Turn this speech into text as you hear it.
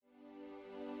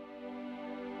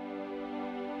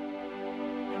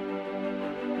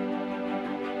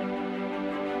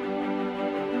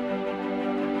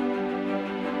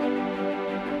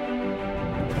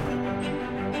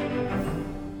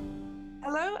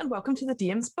and welcome to the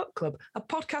DM's Book Club, a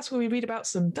podcast where we read about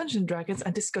some Dungeons and Dragons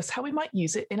and discuss how we might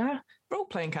use it in our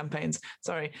role-playing campaigns.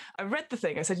 Sorry, I read the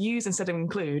thing. I said use instead of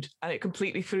include, and it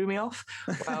completely threw me off.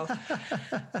 Well,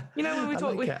 when we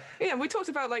talked, we talked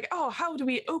about like, oh, how do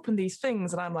we open these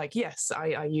things? And I'm like, yes,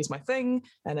 I use my thing,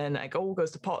 and then it all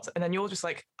goes to pot. And then you're just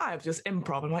like, I have just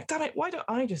improv. I'm like, damn it, why don't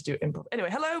I just do improv? Anyway,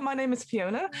 hello, my name is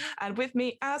Fiona, and with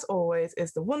me, as always,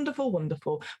 is the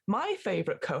wonderful, my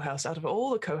favorite co-host out of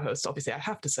all the co-hosts. Obviously, I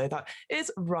have to say that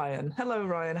is Ryan. Hello,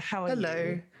 Ryan. How are you?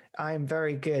 Hello. I'm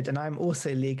very good, and I'm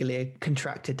also legally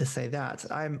contracted to say that.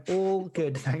 I'm all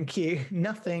good, thank you.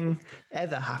 Nothing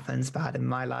ever happens bad in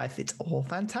my life. It's all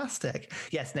fantastic.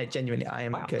 Yes, no, genuinely, I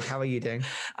am good. How are you doing?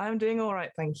 I'm doing all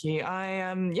right, thank you.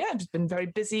 I've just been very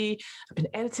busy. I've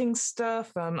been editing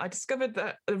stuff. I discovered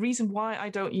that the reason why I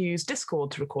don't use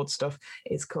Discord to record stuff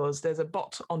is because there's a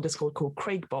bot on Discord called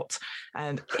CraigBot,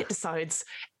 and it decides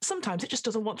sometimes it just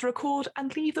doesn't want to record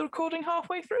and leave the recording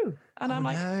halfway through. And I'm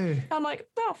like,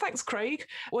 oh, thanks, Craig.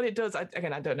 What it does, I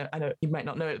don't know. I know you might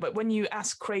not know it, but when you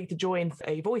ask Craig to join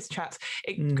a voice chat,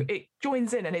 it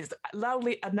joins in and it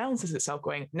loudly announces itself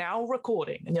going, now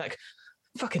recording. And you're like,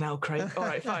 fucking hell, Craig. All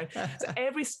right, fine. So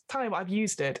every time I've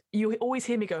used it, you always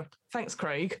hear me go, thanks,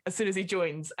 Craig, as soon as he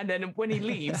joins. And then when he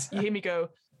leaves, you hear me go,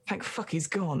 thank fuck he's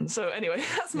gone. So anyway,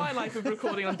 that's my life of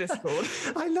recording on Discord.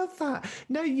 I love that.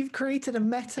 No, you've created a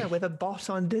meta with a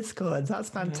bot on Discord. That's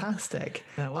fantastic.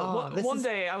 Yeah, well, one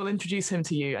day I will introduce him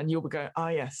to you and you'll go,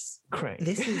 yes, Craig.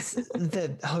 This is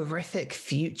the horrific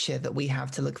future that we have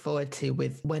to look forward to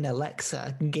with when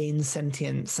Alexa gains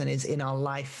sentience and is in our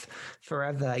life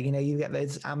forever. You know, you get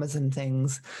those Amazon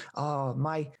things. Oh,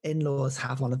 my in-laws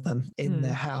have one of them in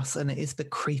their house, and it is the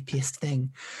creepiest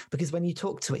thing because when you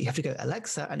talk to it, you have to go,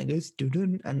 Alexa, and it goes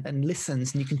doo-doo and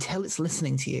listens, and you can tell it's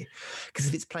listening to you because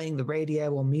if it's playing the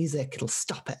radio or music, it'll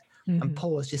stop it and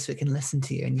pause just so it can listen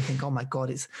to you, and you think, oh my god,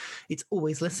 it's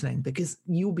always listening because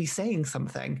you'll be saying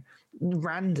something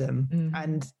random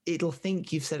and it'll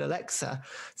think you've said Alexa,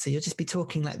 so you'll just be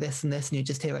talking like this and this, and you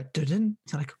just hear it doo-doo.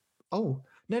 You're like, oh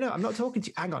no, I'm not talking to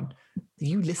you, hang on, are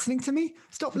you listening to me?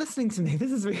 Stop listening to me,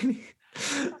 this is really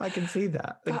I can see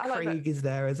that. And Craig is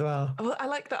there as well. Well, I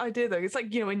like that idea though. It's like,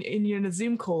 when you're in a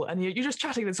Zoom call and you're just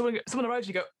chatting and someone arrives,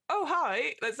 you go, oh,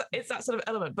 hi. It's that sort of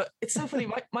element. But it's so funny.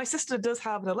 My sister does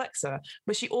have an Alexa,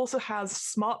 but she also has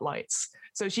smart lights.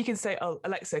 So she can say, oh,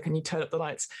 Alexa, can you turn up the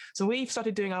lights? So we've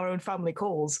started doing our own family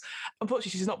calls.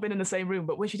 Unfortunately, she's not been in the same room.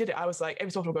 But when she did it, I was like,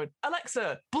 every so often I'm going,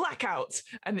 Alexa, blackout.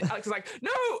 And Alexa's like,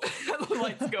 no. And the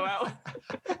lights go out.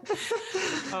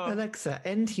 Alexa,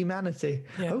 end humanity.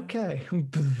 Yeah. Okay.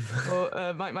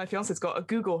 Well, my fiance's got a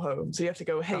Google Home. So you have to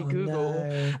go, hey, Google.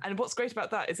 No. And what's great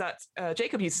about that is that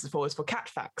Jacob uses it for cat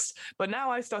facts. But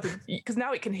now I started, because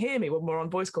now it can hear me when we're on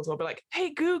voice calls. I'll be like,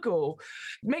 hey, Google,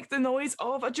 make the noise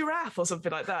of a giraffe or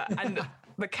something like that. And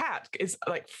the cat is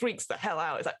like, freaks the hell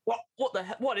out. It's like, what the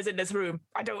hell? What is in this room?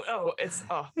 I don't know.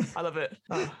 I love it.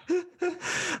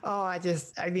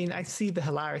 I see the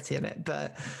hilarity in it,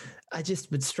 but I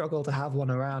just would struggle to have one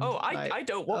around. Oh, I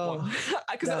don't want one.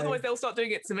 Because otherwise they'll start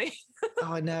doing it to me.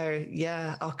 Oh, no.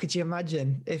 Yeah. Oh, could you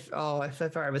imagine if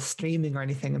ever I was streaming or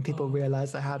anything and people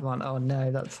realized I had one? Oh,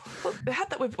 no, Well, they had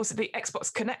that with the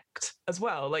Xbox Connect as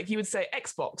well. Like you would say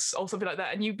Xbox or something like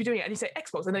that, and you'd be doing it and you say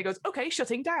Xbox and then it goes, okay,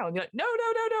 shutting down. You're like, no,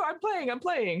 I'm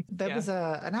playing. There was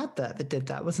an advert that did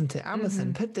that, wasn't it?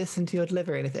 Amazon, put this into your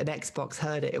delivery, and if an Xbox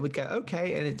heard it, it would go,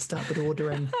 okay, and it'd start with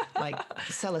ordering like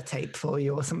sellotape for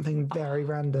you or something very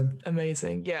random.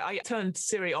 Amazing. Yeah, I turned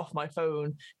Siri off my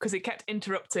phone because it kept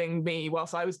interrupting me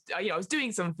whilst I was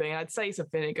doing something, and I'd say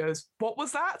something and it goes, what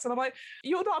was that? And I'm like,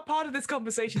 you're not a part of this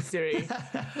conversation, Siri.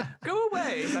 Go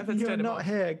away. You're not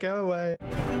here. Go away.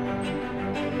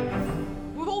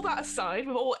 With all that aside,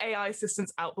 with all AI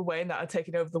assistants out the way and that are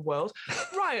taking over the world,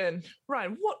 Ryan,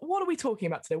 what are we talking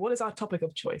about today? What is our topic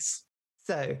of choice?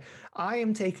 So I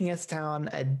am taking us down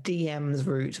a DM's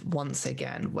route once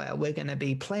again, where we're going to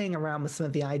be playing around with some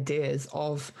of the ideas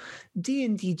of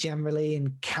D&D generally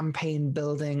and campaign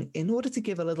building in order to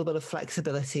give a little bit of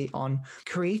flexibility on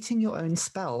creating your own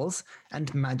spells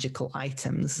and magical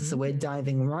items. So we're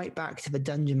diving right back to the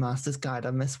Dungeon Master's Guide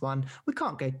on this one. We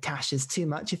can't go Tasha's too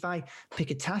much. If I pick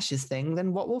a Tasha's thing,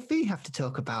 then what will Fee have to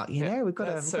talk about? We've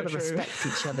got to respect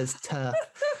each other's turf.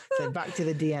 So back to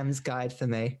the DM's Guide for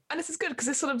me. And this is good because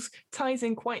this sort of ties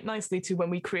in quite nicely to when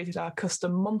we created our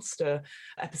custom monster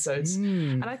episodes.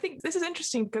 And I think this is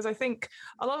interesting because I think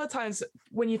a lot of times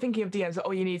when you're thinking of DMs,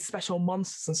 you need special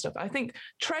monsters and stuff. I think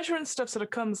treasure and stuff sort of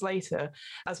comes later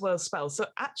as well as spells. So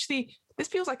actually, this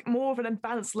feels like more of an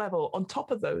advanced level on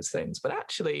top of those things, but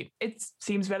actually it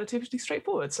seems relatively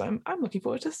straightforward. So I'm looking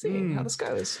forward to seeing how this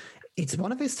goes. It's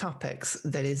one of those topics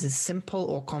that is as simple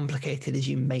or complicated as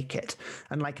you make it.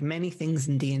 And like many things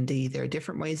in D&D, there are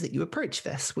different ways that you approach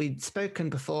this. We've spoken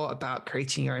before about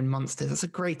creating your own monsters. That's a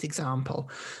great example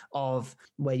of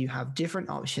where you have different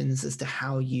options as to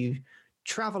how you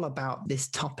travel about this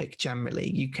topic generally.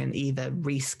 You can either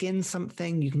reskin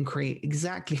something, you can create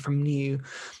exactly from new,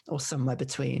 or somewhere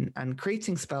between. And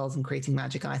creating spells and creating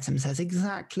magic items has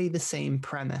exactly the same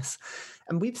premise.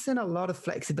 And we've seen a lot of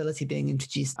flexibility being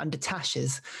introduced under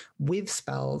Tasha's with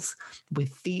spells, with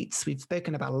feats. We've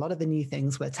spoken about a lot of the new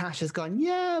things where Tasha's gone,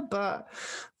 yeah, but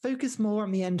focus more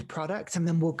on the end product, and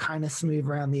then we'll kind of smooth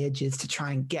around the edges to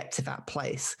try and get to that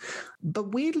place.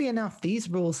 But weirdly enough, these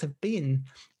rules have been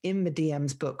in the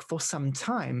DM's book for some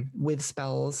time with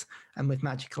spells and with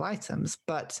magical items,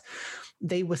 but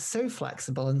they were so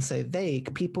flexible and so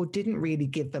vague, people didn't really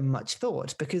give them much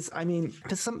thought. Because, I mean,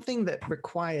 for something that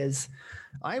requires,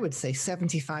 I would say,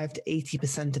 75 to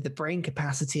 80% of the brain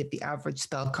capacity of the average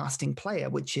spellcasting player,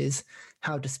 which is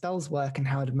how do spells work and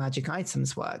how do magic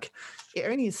items work, it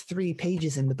only is 3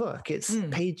 pages in the book. It's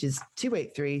pages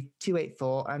 283,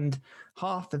 284, and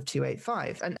half of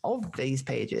 285. And of these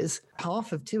pages,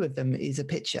 half of 2 of them is a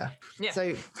picture. Yeah.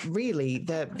 So really,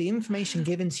 the information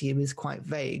given to you is quite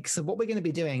vague. So what we're going to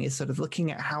be doing is sort of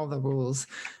looking at how the rules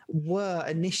were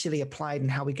initially applied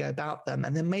and how we go about them.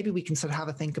 And then maybe we can sort of have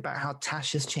a think about how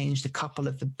Tash has changed a couple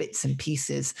of the bits and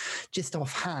pieces just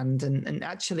offhand. And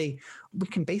actually, we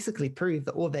can basically prove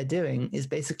that all they're doing is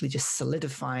basically just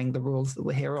solidifying the rules that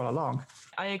were here all along.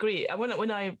 I agree.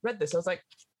 When I read this, I was like,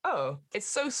 oh, it's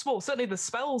so small. Certainly the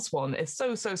spells one is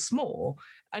so small.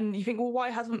 And you think, well, why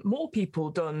hasn't more people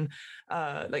done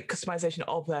like customization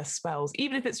of their spells,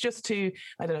 even if it's just to,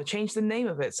 I don't know, change the name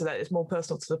of it so that it's more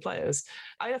personal to the players?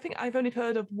 I think I've only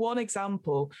heard of one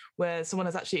example where someone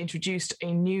has actually introduced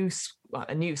a new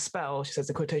spell, she says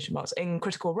in quotation marks, in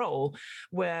Critical Role,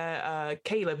 where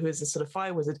Caleb, who is a sort of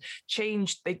fire wizard,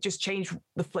 they just changed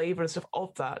the flavor and stuff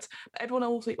of that. Everyone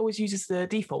also always uses the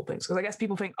default things, because I guess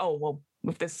people think, oh, well,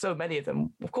 if there's so many of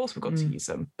them, of course we've got to use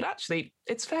them. But actually,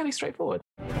 it's fairly straightforward.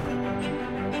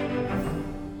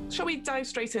 Shall we dive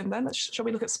straight in then? Shall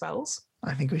we look at spells?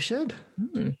 I think we should.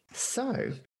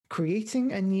 So,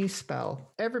 creating a new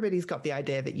spell. Everybody's got the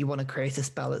idea that you want to create a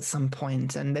spell at some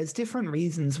point, and there's different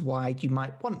reasons why you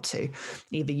might want to.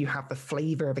 Either you have the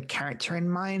flavor of a character in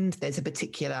mind, there's a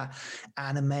particular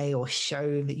anime or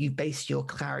show that you base your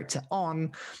character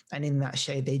on, and in that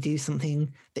show they do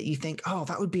something that you think, oh,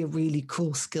 that would be a really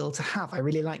cool skill to have. I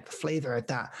really like the flavor of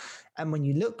that. And when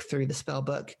you look through the spell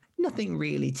book, nothing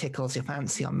really tickles your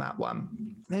fancy on that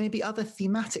one. There may be other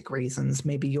thematic reasons.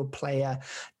 Maybe your player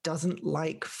doesn't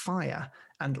like fire,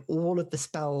 and all of the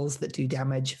spells that do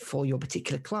damage for your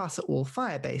particular class are all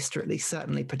fire-based, or at least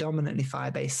certainly predominantly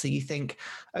fire-based. So you think,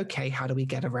 okay, how do we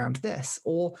get around this?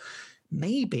 Or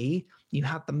maybe you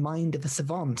have the mind of a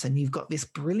savant and you've got this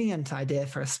brilliant idea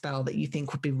for a spell that you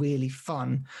think would be really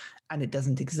fun, and it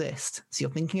doesn't exist. So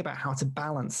you're thinking about how to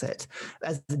balance it.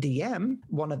 As the DM,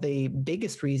 one of the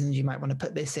biggest reasons you might want to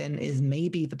put this in is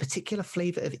maybe the particular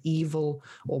flavor of evil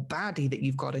or baddie that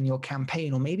you've got in your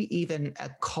campaign, or maybe even a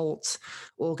cult,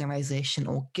 organization,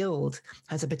 or guild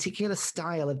has a particular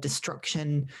style of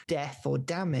destruction, death, or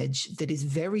damage that is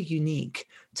very unique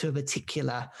to a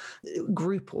particular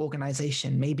group or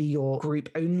organization. Maybe your group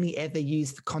only ever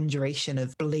use the conjuration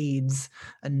of blades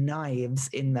and knives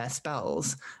in their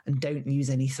spells and don't use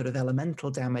any sort of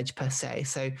elemental damage per se.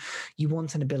 So you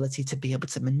want an ability to be able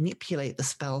to manipulate the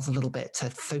spells a little bit to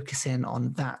focus in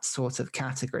on that sort of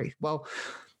category. Well,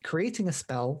 creating a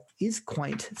spell is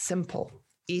quite simple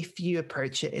if you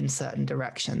approach it in certain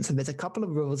directions. And there's a couple of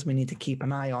rules we need to keep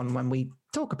an eye on when we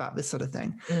talk about this sort of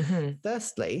thing.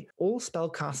 Firstly, all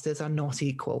spellcasters are not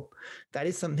equal. That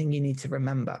is something you need to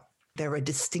remember. There are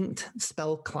distinct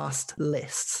spell-classed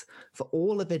lists for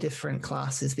all of the different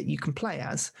classes that you can play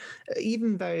as.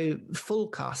 Even though full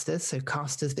casters, so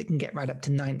casters that can get right up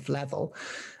to 9th level,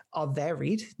 are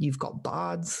varied. You've got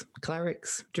bards,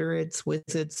 clerics, druids,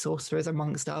 wizards, sorcerers,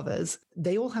 amongst others.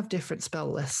 They all have different spell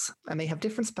lists, and they have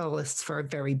different spell lists for a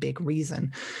very big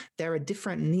reason. There are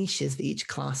different niches that each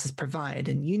classes provide,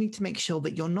 and you need to make sure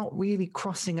that you're not really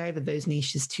crossing over those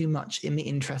niches too much in the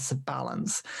interests of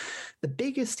balance. The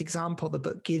biggest example the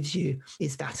book gives you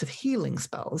is that of healing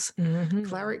spells.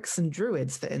 Clerics and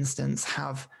druids, for instance,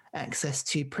 have access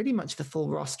to pretty much the full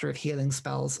roster of healing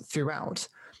spells throughout.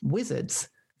 Wizards,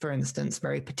 for instance,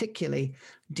 very particularly,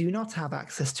 do not have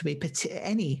access to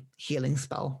any healing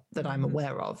spell that I'm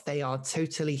aware of. They are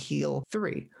totally heal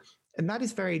 3. And that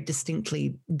is very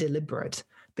distinctly deliberate,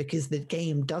 because the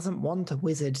game doesn't want a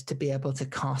wizard to be able to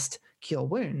cast Cure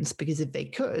Wounds, because if they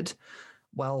could,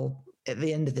 well, at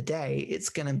the end of the day, it's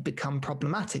going to become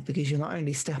problematic because you're not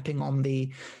only stepping on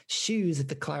the shoes of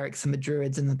the clerics and the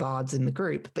druids and the bards in the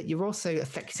group, but you're also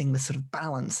affecting the sort of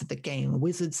balance of the game.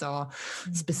 Wizards are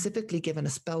specifically given a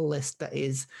spell list that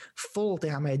is full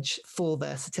damage, full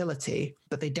versatility,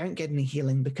 but they don't get any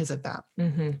healing because of that.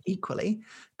 Equally,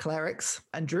 clerics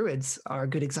and druids are a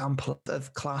good example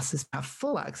of classes that have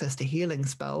full access to healing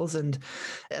spells and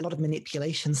a lot of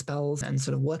manipulation spells and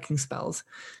sort of working spells.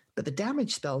 But the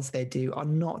damage spells they do are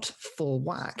not full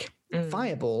whack.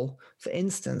 Fireball, for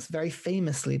instance, very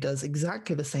famously does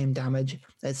exactly the same damage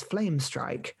as Flame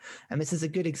Strike. And this is a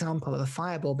good example of a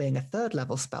Fireball being a 3rd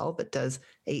level spell that does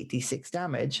 8d6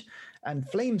 damage, and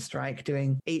Flame Strike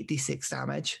doing 8d6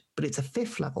 damage, but it's a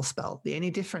 5th level spell. The only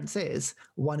difference is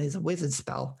one is a wizard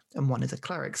spell and one is a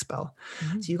cleric spell.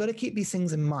 So you've got to keep these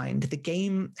things in mind. The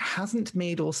game hasn't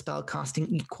made all spell casting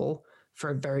equal for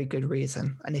a very good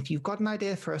reason. And if you've got an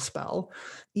idea for a spell,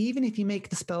 even if you make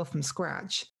the spell from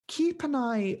scratch, keep an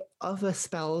eye other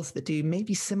spells that do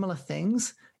maybe similar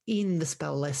things in the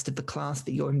spell list of the class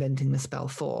that you're inventing the spell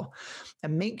for,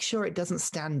 and make sure it doesn't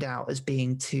stand out as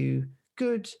being too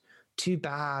good, too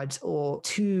bad, or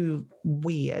too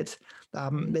weird.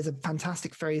 There's a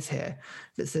fantastic phrase here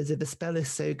that says if a spell is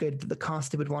so good that the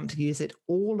caster would want to use it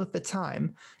all of the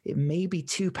time, it may be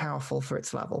too powerful for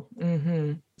its level.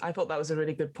 I thought that was a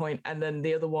really good point. And then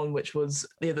the other one, which was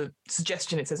the other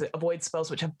suggestion, it says avoid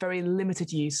spells which have very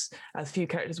limited use, as few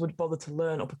characters would bother to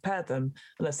learn or prepare them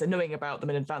unless they're knowing about them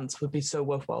in advance would be so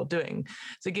worthwhile doing.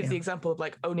 So it gives the example of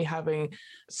like only having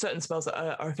certain spells that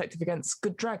are effective against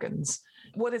good dragons.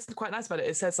 What is quite nice about it,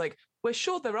 it says like, we're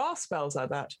sure there are spells like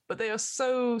that, but they are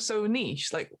so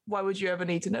niche. Like, why would you ever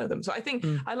need to know them? So I think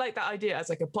I like that idea as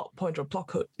like a plot point or a plot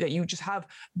hook, that you just have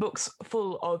books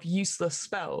full of useless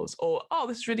spells, or, oh,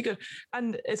 this is really good.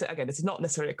 And it's not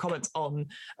necessarily a comment on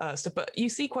stuff, but you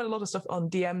see quite a lot of stuff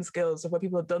on DMs guilds where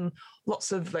people have done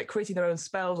lots of like creating their own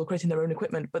spells or creating their own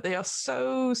equipment, but they are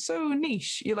so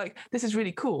niche. You're like, this is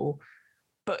really cool,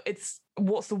 but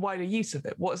what's the wider use of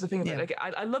it? What's the thing about it?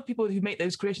 Like, I love people who make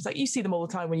those creations. Like, you see them all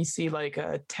the time when you see like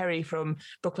Terry from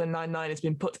Brooklyn Nine-Nine has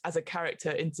been put as a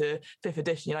character into 5th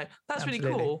edition. You're like, that's really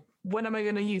cool. When am I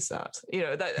going to use that? You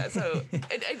know, so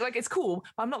it's cool,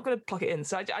 but I'm not going to plug it in.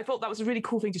 So I thought that was a really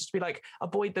cool thing, just to be like,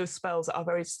 avoid those spells that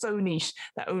are so niche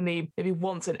that only maybe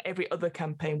once in every other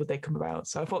campaign would they come about.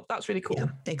 So I thought that's really cool. Yeah,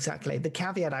 exactly. The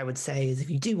caveat I would say is if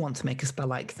you do want to make a spell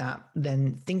like that,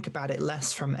 then think about it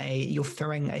less from you're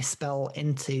throwing a spell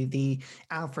into the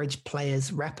average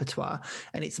player's repertoire,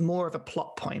 and it's more of a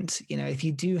plot point. You know, if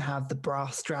you do have the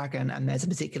brass dragon and there's a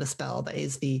particular spell that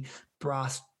is the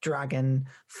brass dragon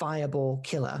fireball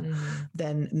killer,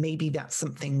 then maybe that's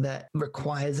something that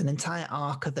requires an entire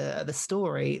arc of the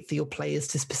story for your players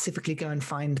to specifically go and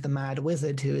find the mad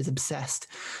wizard who is obsessed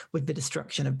with the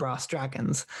destruction of brass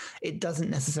dragons. It doesn't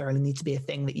necessarily need to be a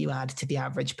thing that you add to the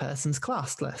average person's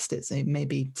class list. It's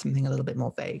maybe something a little bit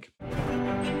more vague.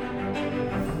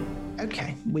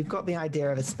 Okay, we've got the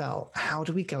idea of a spell. How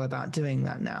do we go about doing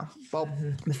that now? Well,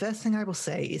 the first thing I will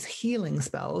say is healing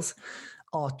spells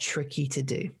are tricky to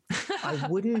do. I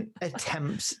wouldn't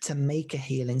attempt to make a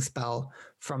healing spell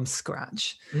from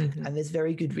scratch. And there's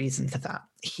very good reason for that.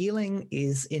 Healing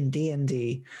is in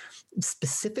D&D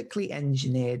specifically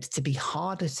engineered to be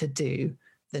harder to do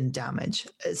than damage,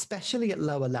 especially at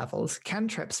lower levels.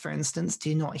 Cantrips, for instance,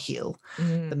 do not heal.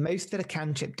 The most that a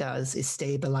cantrip does is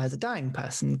stabilize a dying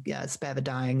person. Yeah, spare the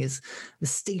dying is the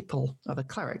staple of a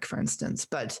cleric, for instance,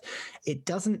 but it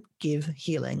doesn't give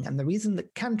healing. And the reason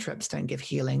that cantrips don't give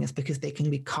healing is because they can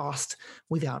be cast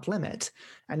without limit.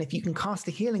 And if you can cast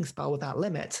a healing spell without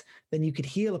limit, then you could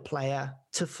heal a player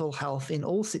to full health in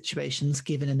all situations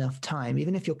given enough time.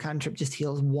 Even if your cantrip just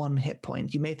heals 1 hit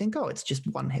point, you may think, oh, it's just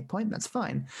 1 hit point, that's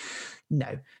fine.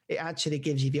 No, it actually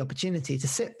gives you the opportunity to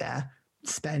sit there,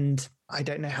 spend, I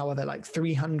don't know, however, like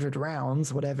 300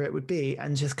 rounds, whatever it would be,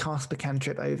 and just cast the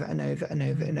cantrip over and over and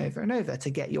over and over and over to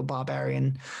get your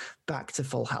barbarian back to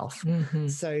full health.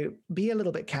 So be a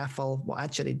little bit careful. Well,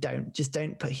 actually just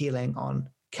don't put healing on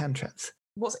cantrips.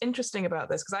 What's interesting about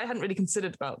this, because I hadn't really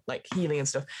considered about like healing and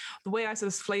stuff, the way I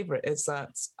sort of flavor it is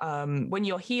that when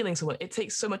you're healing someone, it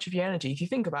takes so much of your energy. If you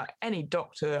think about any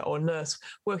doctor or nurse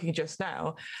working just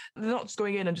now, they're not just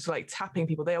going in and just like tapping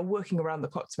people. They are working around the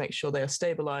clock to make sure they are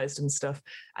stabilized and stuff.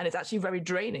 And it's actually very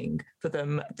draining for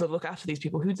them to look after these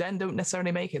people who then don't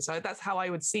necessarily make it. So that's how I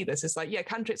would see this. It's like, yeah,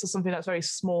 cantrips are something that's very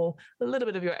small, a little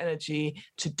bit of your energy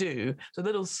to do. So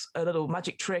a little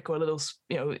magic trick or a little,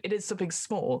 it is something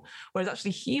small. Whereas actually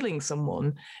actually healing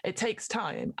someone, it takes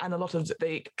time and a lot of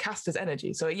the caster's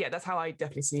energy. So yeah, that's how I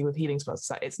definitely see with healing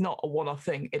spells. It's not a one-off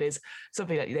thing. It is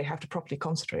something that they have to properly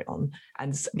concentrate on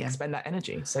and expend that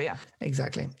energy. So yeah.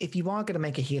 Exactly. If you are going to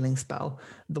make a healing spell,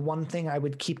 the one thing I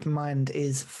would keep in mind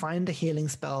is find a healing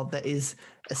spell that is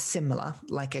similar,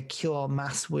 like a cure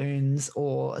mass wounds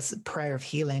or a prayer of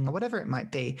healing or whatever it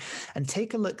might be, and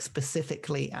take a look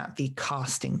specifically at the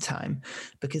casting time,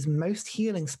 because most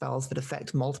healing spells that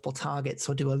affect multiple targets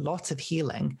or do a lot of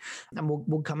healing, and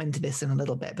we'll come into this in a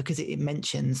little bit because it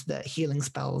mentions that healing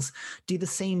spells do the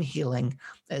same healing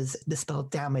as the spell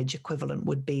damage equivalent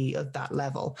would be of that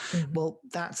level. Well,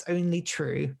 that's only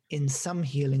true in some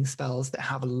healing spells that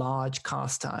have a large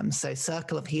cast time. So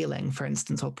Circle of Healing, for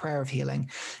instance, or Prayer of Healing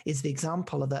is the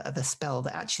example of a spell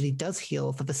that actually does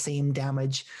heal for the same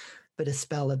damage that a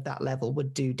spell of that level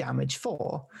would do damage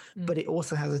for, but it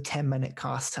also has a 10-minute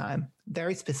cast time,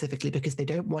 very specifically because they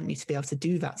don't want you to be able to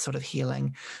do that sort of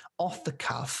healing off the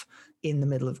cuff in the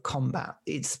middle of combat.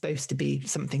 It's supposed to be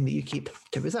something that you keep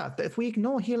to reserve. But if we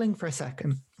ignore healing for a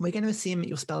second, we're going to assume that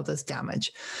your spell does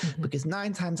damage, because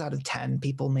 9 times out of 10,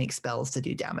 people make spells to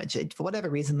do damage. For whatever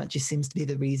reason, that just seems to be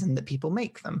the reason that people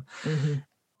make them.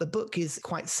 The book is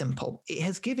quite simple. It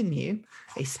has given you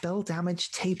a spell damage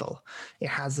table. It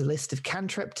has a list of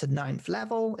cantrip to 9th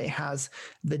level. It has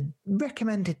the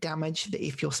recommended damage that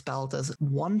if your spell does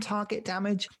one target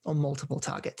damage or multiple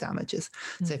target damages.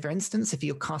 So for instance, if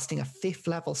you're casting a 5th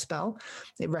level spell,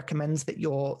 it recommends that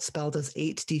your spell does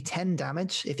 8d10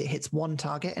 damage if it hits one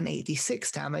target and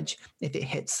 8d6 damage if it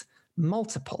hits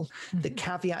multiple. The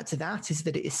caveat to that is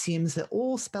that it assumes that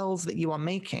all spells that you are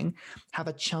making have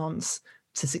a chance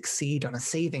to succeed on a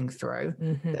saving throw.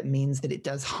 That means that it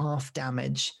does half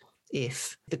damage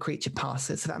if the creature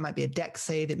passes. So that might be a dex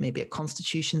save, it may be a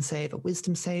constitution save, a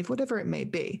wisdom save, whatever it may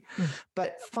be.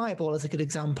 But Fireball is a good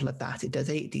example of that. It does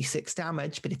 8d6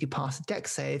 damage, but if you pass a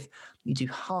dex save, you do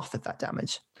half of that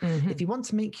damage. If you want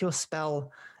to make your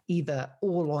spell either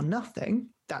all or nothing,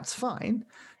 that's fine.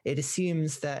 It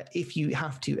assumes that if you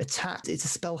have to attack, it's a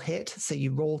spell hit, so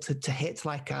you roll to hit,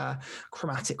 like a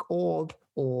chromatic orb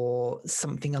or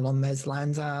something along those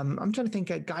lines. I'm trying to think,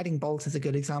 a guiding bolt is a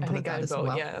good example of that as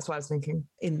well. Yeah, that's what I was thinking.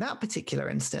 In that particular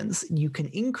instance, you can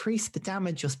increase the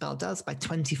damage your spell does by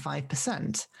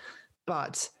 25%,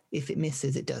 but if it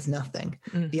misses, it does nothing.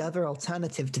 The other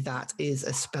alternative to that is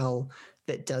a spell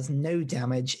that does no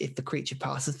damage if the creature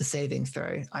passes the saving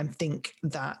throw. I think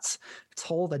that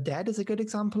Toll the Dead is a good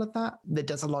example of that. That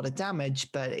does a lot of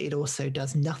damage, but it also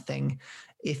does nothing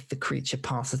if the creature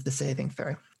passes the saving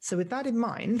throw. So with that in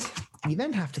mind, you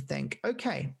then have to think,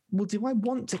 okay, well, do I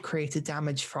want to create a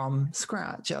damage from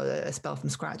scratch, or a spell from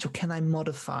scratch, or can I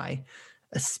modify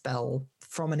a spell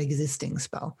from an existing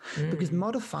spell? Because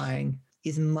modifying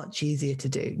is much easier to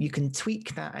do. You can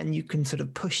tweak that and you can sort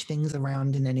of push things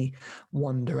around in any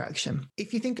one direction.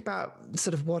 If you think about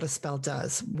sort of what a spell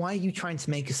does, why are you trying to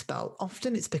make a spell?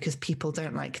 Often it's because people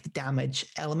don't like the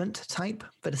damage element type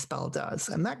that a spell does,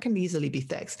 and that can easily be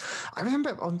fixed. I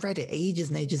remember on Reddit ages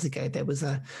and ages ago, there was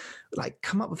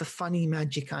come up with a funny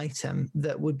magic item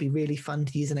that would be really fun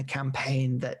to use in a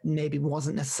campaign that maybe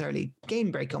wasn't necessarily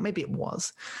game breaker, or maybe it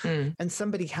was. And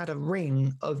somebody had a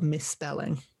ring of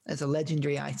misspelling as a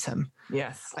legendary item.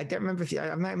 Yes. I don't remember if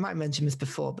I might have mentioned this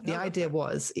before, but the idea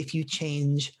was if you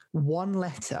change one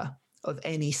letter of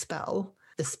any spell,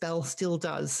 the spell still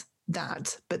does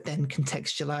that, but then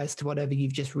contextualized to whatever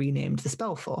you've just renamed the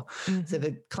spell for. So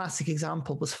the classic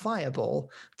example was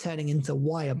Fireball turning into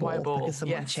Wireball because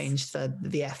someone changed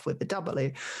the F with the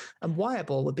W. And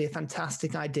Wireball would be a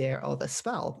fantastic idea of a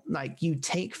spell. Like you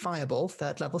take Fireball,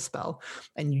 3rd level spell,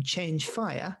 and you change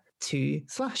fire to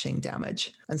slashing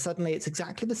damage. And suddenly it's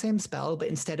exactly the same spell, but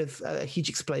instead of a huge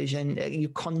explosion, you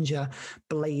conjure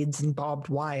blades and barbed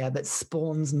wire that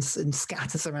spawns and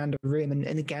scatters around a room.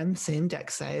 And again, same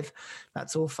dex save.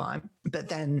 That's all fine. But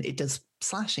then it does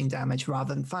slashing damage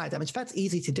rather than fire damage. That's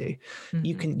easy to do.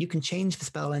 You can change the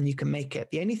spell and you can make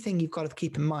it. The only thing you've got to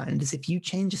keep in mind is if you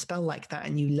change a spell like that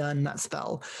and you learn that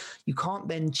spell, you can't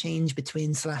then change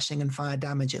between slashing and fire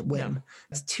damage at whim.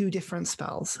 It's 2 different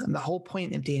spells, and the whole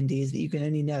point of D&D is that you can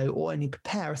only know or only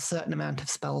prepare a certain amount of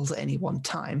spells at any one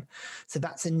time. So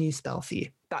that's a new spell for you.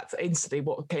 that's instantly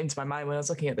what came to my mind when I was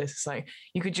looking at this. It's like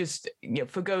you could just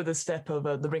forgo the step of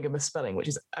the ring of misspelling, which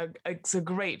is it's a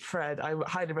great thread. I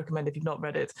highly recommend if you've not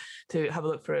read it to have a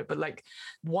look through it. But like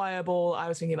Wireball, I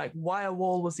was thinking like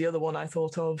Wirewall was the other one I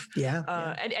thought of.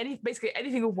 And basically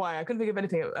anything with wire. I couldn't think of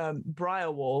anything.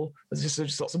 Briarwall was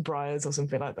just lots of briars or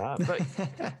something like that.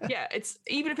 But yeah, it's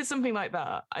even if it's something like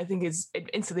that, I think it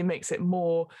instantly makes it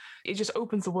more. It just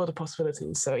opens the world of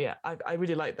possibilities. So yeah, I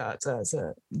really like that.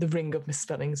 The ring of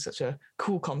misspelling is such a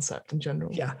cool concept in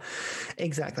general. Yeah,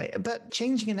 exactly. But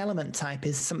changing an element type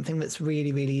is something that's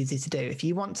really, really easy to do. If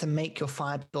you want to make your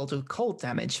fireball do cold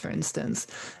damage, for instance,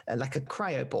 like a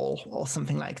cryo ball or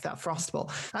something like that, frost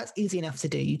ball, that's easy enough to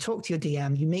do. You talk to your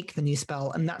DM, you make the new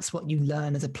spell, and that's what you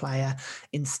learn as a player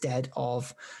instead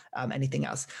of anything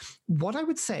else. What I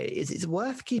would say is it's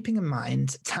worth keeping in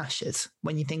mind tashes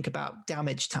when you think about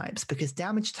damage types, because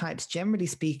damage types, generally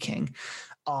speaking,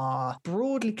 are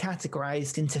broadly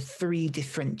categorized into 3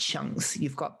 different chunks.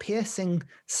 You've got piercing,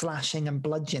 slashing, and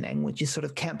bludgeoning, which is sort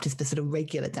of kept as the sort of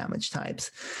regular damage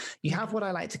types. You have what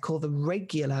I like to call the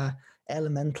regular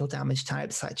elemental damage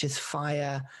types, such as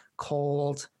fire,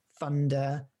 cold,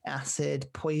 thunder, acid,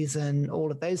 poison,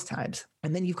 all of those types.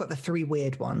 And then you've got the 3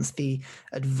 weird ones, the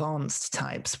advanced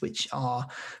types, which are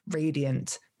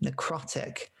radiant,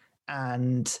 necrotic,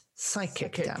 and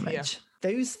psychic damage. Yeah.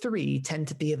 Those 3 tend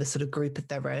to be of a sort of group of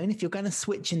their own. If you're going to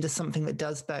switch into something that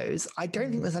does those, I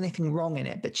don't think there's anything wrong in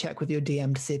it, but check with your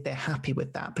DM to see if they're happy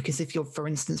with that. Because if you're, for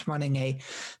instance, running a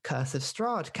Curse of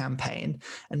Strahd campaign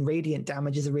and radiant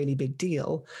damage is a really big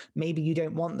deal, maybe you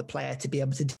don't want the player to be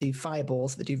able to do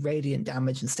fireballs that do radiant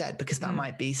damage instead, because that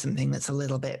might be something that's a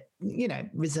little bit,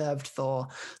 reserved for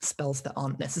spells that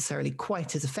aren't necessarily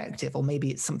quite as effective, or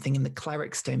maybe it's something in the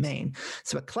cleric's domain.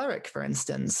 So a cleric, for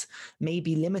instance, may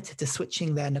be limited to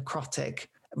switching their necrotic,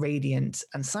 radiant,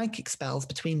 and psychic spells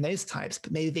between those types,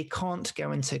 but maybe they can't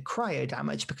go into cryo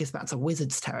damage because that's a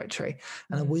wizard's territory,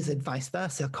 and a wizard vice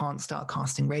versa can't start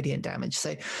casting radiant damage.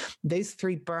 So those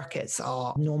 3 brackets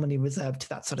are normally reserved to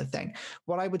that sort of thing.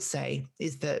 What I would say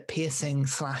is that piercing,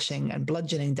 slashing, and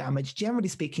bludgeoning damage, generally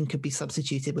speaking, could be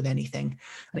substituted with anything,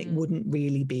 and it wouldn't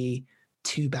really be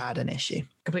too bad an issue.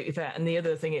 Completely fair. And the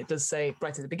other thing it does say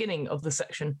right at the beginning of the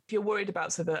section, if you're worried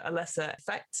about sort of a lesser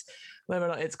effect, whether or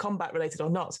not it's combat related or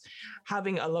not,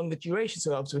 having a longer duration,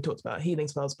 so obviously we talked about healing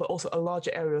spells, but also a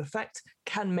larger area of effect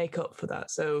can make up for that.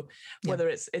 So whether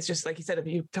it's just like you said, if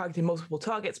you're targeting multiple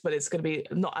targets, but it's going to be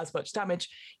not as much damage,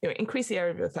 increase the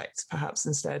area of effect perhaps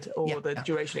instead, or the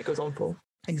duration it goes on for.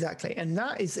 Exactly. And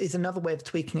that is another way of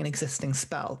tweaking an existing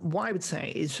spell. What I would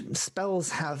say is spells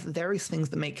have various things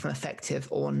that make them effective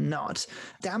or not.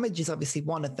 Damage is obviously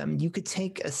one of them. You could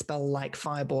take a spell like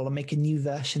Fireball and make a new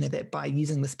version of it by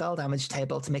using the spell damage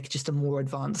table to make it just a more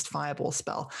advanced Fireball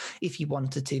spell. If you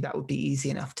wanted to, that would be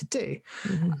easy enough to do.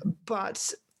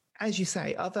 But as you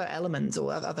say, other elements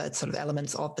or other sort of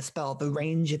elements of the spell, the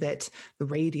range of it, the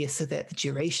radius of it, the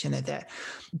duration of it,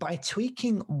 by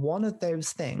tweaking one of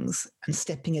those things and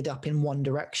stepping it up in one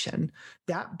direction,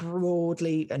 that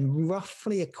broadly and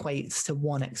roughly equates to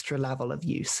 1 extra level of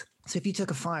use. So if you took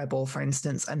a fireball, for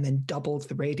instance, and then doubled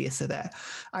the radius of that,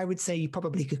 I would say you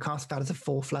probably could cast that as a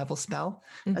 4th level spell.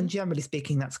 And generally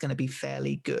speaking, that's going to be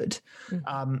fairly good.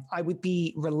 I would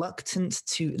be reluctant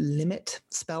to limit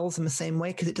spells in the same way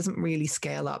because it doesn't really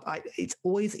scale up. It's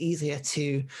always easier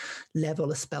to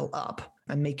level a spell up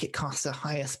and make it cast a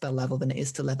higher spell level than it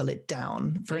is to level it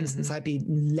down. For instance, I'd be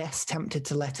less tempted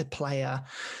to let a player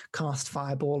cast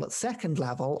Fireball at 2nd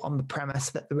level on the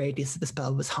premise that the radius of the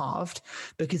spell was halved,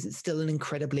 because it's still an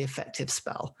incredibly effective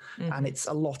spell and it's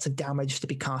a lot of damage to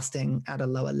be casting at a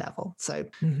lower level. So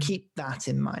keep that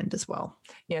in mind as well.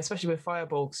 Yeah, especially with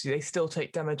Fireballs, they still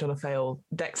take damage on a failed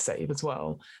dex save as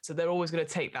well. So they're always going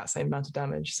to take that same amount of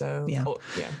damage. So yeah,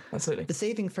 absolutely. The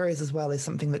saving throws as well is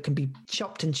something that can be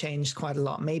chopped and changed quite a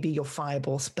lot. Maybe your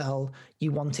Fireball spell,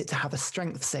 you want it to have a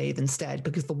strength save instead,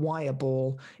 because the wire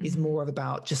ball is more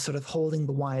about just sort of holding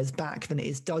the wires back than it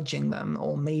is dodging them.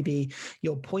 Or maybe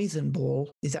your poison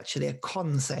ball is actually a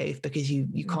con save because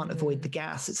you can't avoid the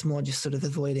gas. It's more just sort of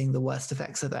avoiding the worst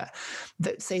effects of that.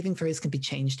 The saving throws can be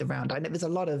changed around. I know there's a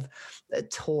lot of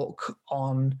talk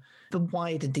on the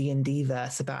wider D&D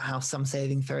verse about how some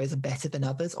saving throws are better than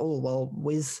others. Oh, well,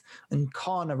 Wiz and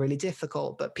Con are really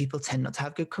difficult, but people tend not to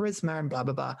have good charisma and blah,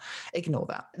 blah, blah. Ignore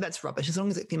that. That's rubbish. As long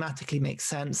as it thematically makes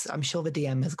sense, I'm sure the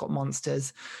DM has got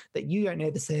monsters that you don't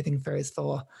know the saving throws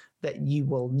for that you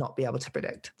will not be able to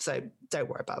predict. So don't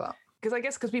worry about that.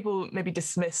 Because people maybe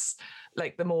dismiss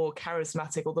like the more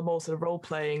charismatic or the more sort of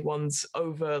role-playing ones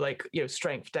over like,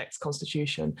 strength, dex,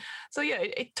 constitution. So yeah,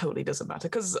 it totally doesn't matter,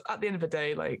 because at the end of the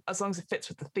day, like as long as it fits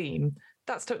with the theme,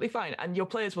 That's totally fine. And your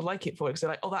players will like it for it because they're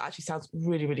like, oh, that actually sounds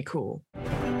really, really cool.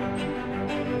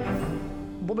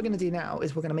 What we're going to do now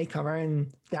is we're going to make our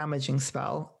own damaging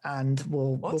spell, and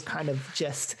we'll kind of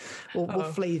just we'll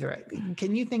flavor it.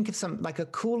 Can you think of some like a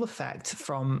cool effect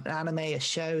from an anime, a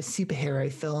show, a superhero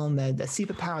film, a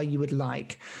superpower you would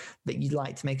like that you'd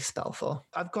like to make a spell for?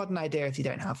 I've got an idea if you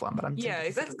don't have one, but I'm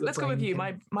let's go with you.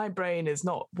 My brain is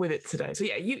not with it today, so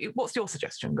yeah, what's your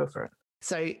suggestion? Go for it.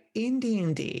 So in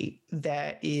D&D,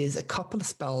 there is a couple of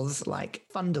spells like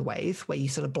Thunder Wave, where you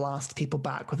sort of blast people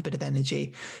back with a bit of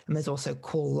energy. And there's also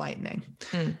Call Lightning.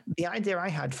 The idea I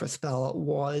had for a spell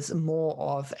was more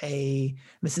of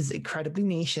this is incredibly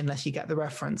niche unless you get the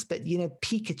reference, but you know,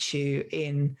 Pikachu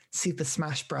in Super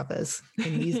Smash Brothers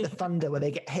can use the thunder where they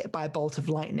get hit by a bolt of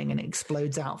lightning and it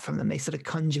explodes out from them. They sort of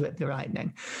conjure the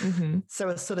lightning. So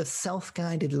a sort of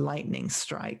self-guided lightning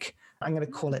strike. I'm going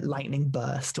to call it lightning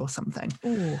burst or something.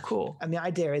 Oh, cool. And the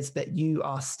idea is that you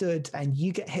are stood and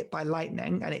you get hit by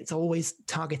lightning and it's always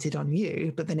targeted on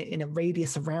you, but then in a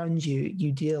radius around you,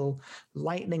 you deal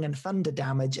lightning and thunder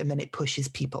damage and then it pushes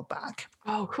people back.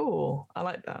 Oh, cool. I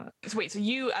like that. So wait, so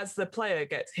you as the player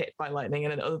gets hit by lightning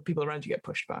and then other people around you get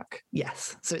pushed back?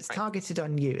 Yes. So it's targeted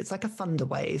on you. It's like a thunder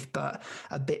wave, but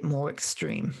a bit more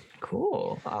extreme.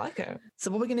 Cool. I like it.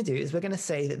 So what we're going to do is we're going to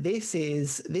say that this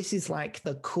is like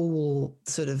the cool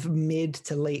sort of mid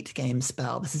to late game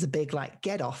spell. This is a big like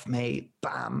get off me,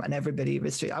 bam, and everybody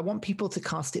restrict. I want people to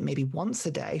cast it maybe once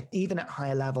a day, even at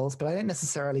higher levels, but I don't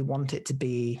necessarily want it to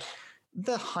be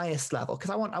the highest level because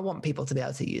I want people to be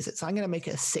able to use it. So I'm going to make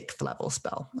it a 6th level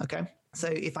spell. Okay. So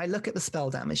if I look at the spell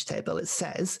damage table, it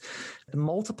says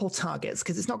multiple targets,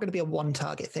 because it's not going to be a one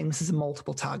target thing. This is a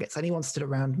multiple targets. Anyone stood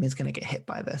around me is going to get hit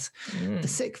by this. The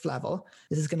 6th level,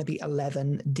 this is going to be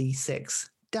 11d6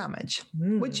 damage,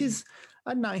 which is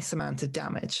a nice amount of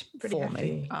damage pretty for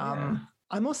heavy. me.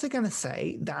 I'm also going to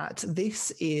say that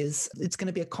it's going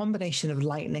to be a combination of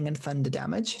lightning and thunder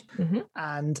damage.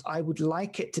 And I would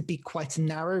like it to be quite a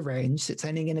narrow range. So it's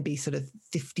only going to be sort of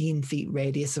 15 feet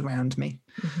radius around me.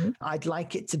 I'd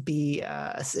like it to be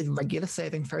a regular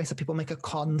saving throw. So people make a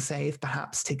con save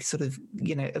perhaps to sort of,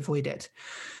 avoid it.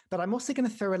 But I'm also going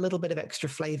to throw a little bit of extra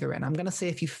flavor in. I'm going to say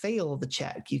if you fail the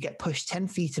check, you get pushed 10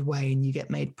 feet away and you get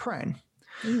made prone.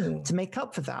 To make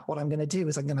up for that, what I'm going to do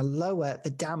is I'm going to lower the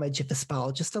damage of the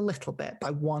spell just a little bit by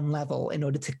 1 level in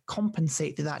order to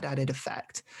compensate for that added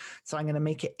effect. So I'm going to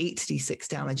make it 8d6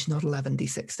 damage, not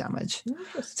 11d6 damage.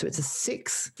 So it's a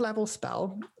 6th level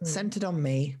spell centered on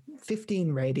me,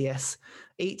 15 radius,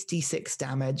 8d6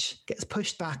 damage, gets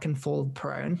pushed back and fall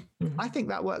prone. I think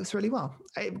that works really well.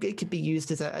 It could be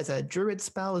used as a druid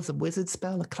spell, as a wizard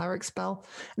spell, a cleric spell.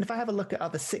 And if I have a look at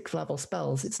other 6th level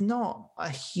spells, it's not a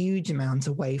huge amount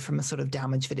away from the sort of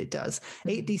damage that it does.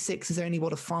 8d6 is only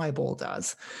what a fireball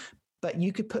does. But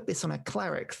you could put this on a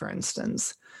cleric, for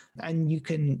instance, and you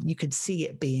could see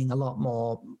it being a lot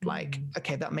more like,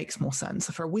 okay, that makes more sense.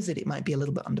 So for a wizard, it might be a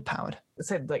little bit underpowered. I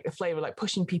said like a flavor, like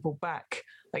pushing people back,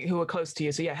 like who are close to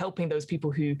you. So yeah, helping those people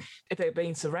who, if they're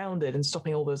being surrounded and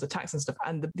stopping all those attacks and stuff,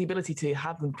 and the ability to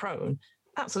have them prone.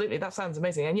 Absolutely, that sounds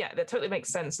amazing. And yeah, that totally makes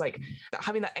sense. Like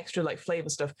having that extra like flavor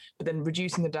stuff, but then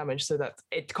reducing the damage so that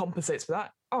it compensates for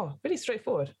that. Oh, really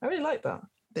straightforward. I really like that.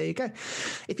 There you go.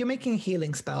 If you're making a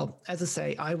healing spell, as I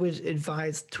say, I would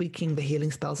advise tweaking the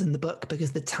healing spells in the book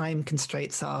because the time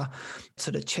constraints are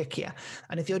sort of trickier.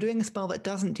 And if you're doing a spell that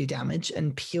doesn't do damage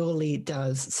and purely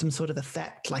does some sort of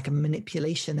effect, like a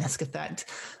manipulation-esque effect,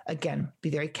 again, be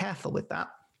very careful with that.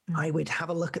 I would have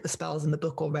a look at the spells in the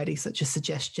book already, such as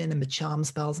Suggestion and the Charm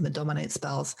spells and the Dominate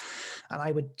spells, and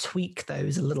I would tweak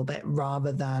those a little bit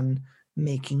rather than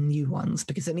making new ones,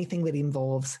 because anything that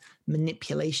involves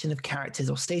manipulation of characters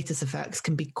or status effects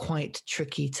can be quite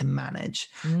tricky to manage.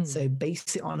 So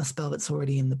base it on a spell that's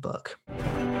already in the book. All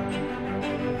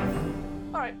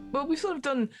right. Well, we've sort of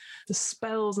done the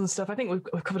spells and stuff. I think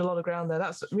we've covered a lot of ground there.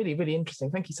 That's really, really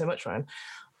interesting. Thank you so much, Ryan.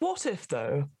 What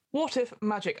if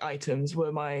magic items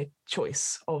were my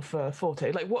choice of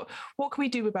forte? Like what can we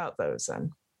do about those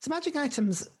then? So magic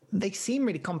items, they seem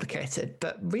really complicated,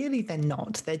 but really they're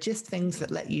not. They're just things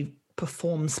that let you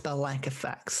perform spell-like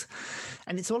effects.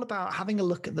 And it's all about having a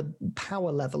look at the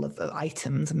power level of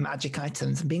items and magic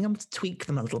items and being able to tweak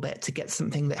them a little bit to get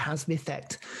something that has the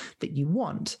effect that you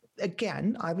want.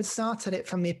 Again, I would start at it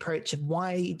from the approach of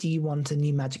why do you want a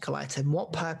new magical item?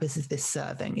 What purpose is this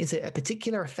serving? Is it a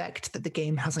particular effect that the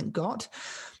game hasn't got?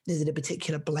 Is it a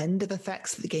particular blend of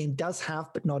effects that the game does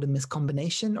have, but not in this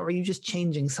combination? Or are you just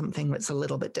changing something that's a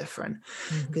little bit different?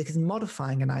 Because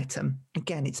modifying an item,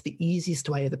 again, it's the easiest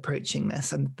way of approaching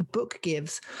this. And the book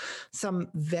gives some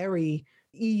very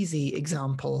easy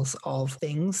examples of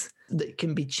things that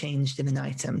can be changed in an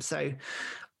item. So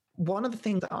one of the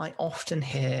things that I often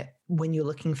hear when you're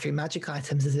looking through magic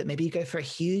items is that maybe you go for a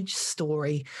huge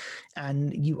story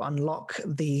and you unlock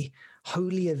the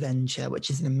Holy Avenger, which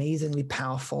is an amazingly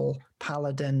powerful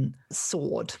paladin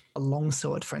sword. A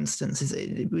longsword, for instance, is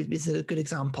a good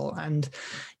example. And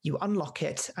you unlock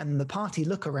it, and the party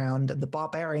look around, and the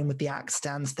barbarian with the axe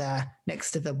stands there next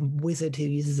to the wizard who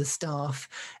uses a staff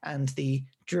and the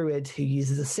druid who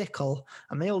uses a sickle.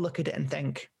 And they all look at it and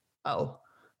think, oh,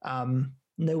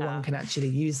 no one can actually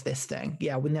use this thing.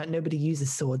 Yeah, nobody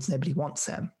uses swords, nobody wants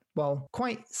them. Well,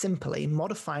 quite simply,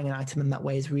 modifying an item in that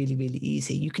way is really, really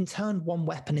easy. You can turn one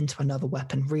weapon into another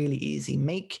weapon really easy.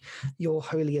 Make your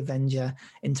Holy Avenger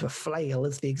into a flail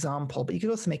as the example, but you could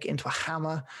also make it into a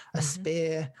hammer, a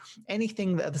spear,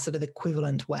 anything that of a sort of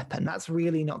equivalent weapon. That's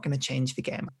really not going to change the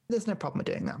game. There's no problem with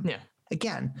doing that. Yeah.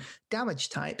 Again, damage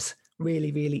types,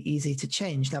 really, really easy to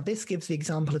change. Now, this gives the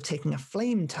example of taking a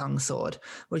flame tongue sword,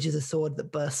 which is a sword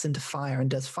that bursts into fire and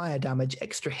does fire damage,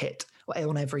 extra hit, or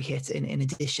on every hit in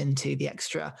addition to the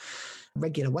extra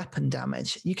regular weapon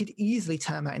damage. You could easily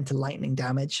turn that into lightning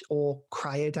damage or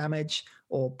cryo damage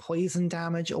or poison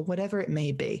damage or whatever it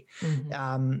may be.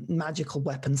 Magical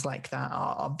weapons like that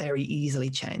are very easily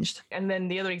changed. And then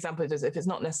the other example is if it's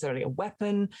not necessarily a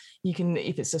weapon, you can,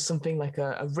 if it's just something like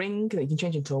a ring, you can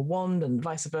change into a wand and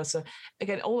vice versa.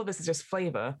 Again, all of this is just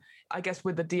flavor. I guess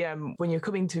with the DM, when you're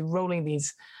coming to rolling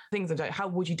these things, and like, how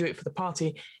would you do it for the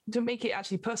party, to make it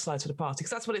actually personalized for the party?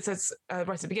 Because that's what it says right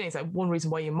at the beginning. It's like one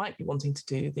reason why you might be wanting to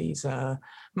do these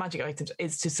magic items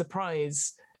is to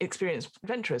surprise experienced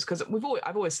adventurers. Because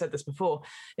I've always said this before,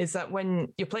 is that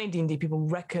when you're playing D&D, people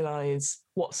recognize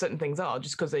what certain things are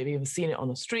just because they've either seen it on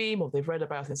a stream or they've read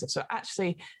about it and stuff. So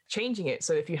actually changing it,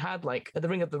 so if you had like the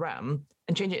Ring of the Ram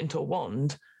and change it into a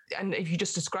wand, and if you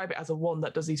just describe it as a wand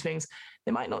that does these things,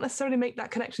 they might not necessarily make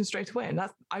that connection straight away. And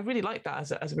I really like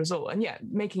that as a result. And yeah,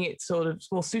 making it sort of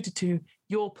more suited to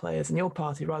your players and your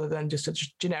party rather than just a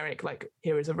generic, like,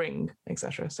 here is a ring,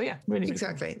 etc. So yeah, really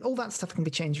exactly. Cool. All that stuff can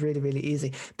be changed really, really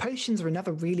easy. Potions are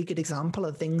another really good example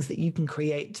of things that you can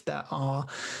create that are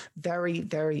very,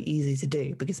 very easy to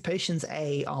do, because potions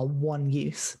are one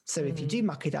use. So if you do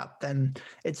muck it up, then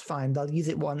it's fine. They'll use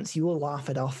it once, you will laugh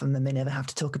it off, and then they never have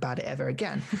to talk about it ever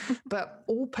again. But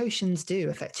all potions do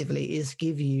effectively is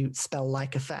give you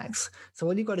spell-like effects. So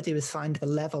all you've got to do is find the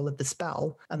level of the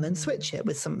spell and then switch it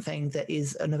with something that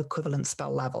is an equivalent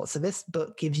spell level. So this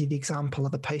book gives you the example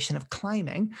of a potion of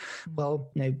climbing.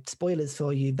 Well, spoilers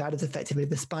for you, that is effectively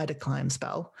the spider climb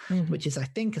spell, which is, I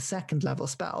think, a second level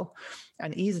spell,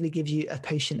 and easily gives you a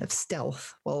potion of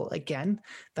stealth. Well, again,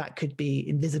 that could be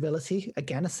invisibility,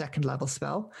 again, a second level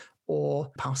spell,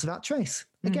 or Pass Without Trace,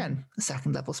 again, a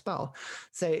second level spell.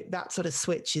 So that sort of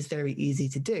switch is very easy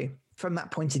to do. From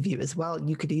that point of view as well,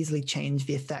 you could easily change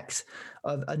the effects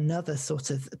of another sort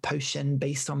of potion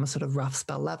based on a sort of rough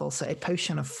spell level. So a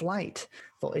potion of flight,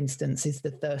 for instance, is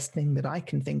the first thing that I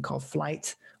can think of.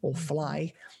 Flight or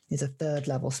fly is a third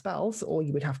level spell. So all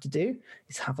you would have to do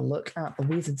is have a look at the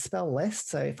wizard spell list.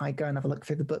 So if I go and have a look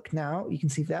through the book now, you can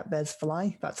see that there's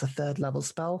fly. That's a third level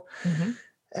spell.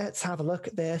 Let's have a look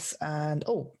at this. And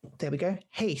there we go.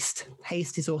 Haste.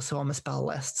 Haste is also on the spell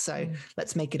list. So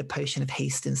let's make it a potion of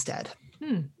haste instead.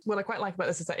 What I quite like about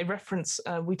this is that it reference,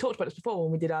 we talked about this before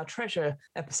when we did our treasure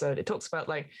episode. It talks about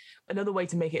like another way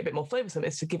to make it a bit more flavoursome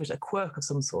is to give it a quirk of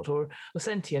some sort or a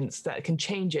sentience that can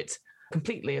change it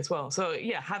completely as well. So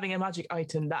yeah, having a magic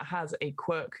item that has a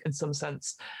quirk in some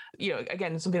sense,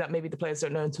 again, something that maybe the players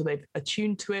don't know until they've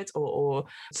attuned to it or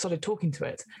started talking to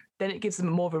it, then it gives them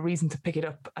more of a reason to pick it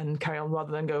up and carry on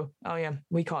rather than go, oh yeah,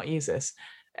 we can't use this.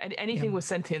 And anything with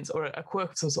sentience or a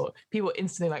quirk of some sort, people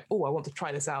instantly like, oh, I want to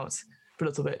try this out for a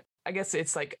little bit. I guess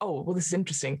it's like, oh, well, this is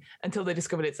interesting, until they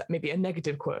discovered it's maybe a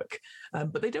negative quirk.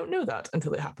 But they don't know that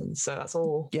until it happens. So that's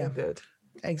all good.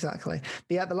 Exactly.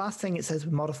 But the last thing it says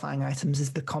with modifying items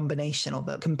is the combination or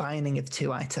the combining of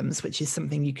two items, which is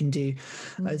something you can do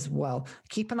as well.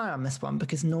 Keep an eye on this one,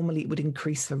 because normally it would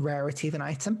increase the rarity of an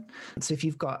item. So if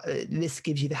you've got, this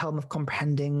gives you the Helm of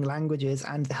Comprehending Languages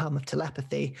and the Helm of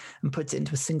Telepathy and puts it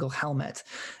into a single helmet.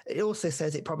 It also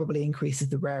says it probably increases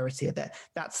the rarity of it.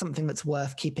 That's something that's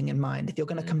worth keeping in mind. If you're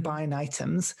going to combine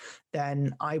items,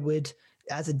 then I would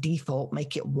as a default,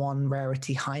 make it one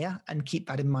rarity higher, and keep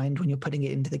that in mind when you're putting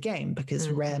it into the game, because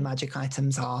rare magic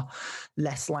items are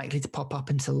less likely to pop up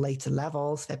until later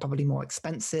levels. They're probably more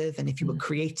expensive. And if you were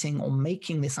creating or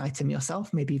making this item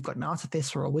yourself, maybe you've got an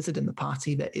artificer or a wizard in the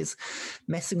party that is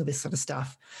messing with this sort of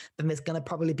stuff, then there's going to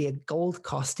probably be a gold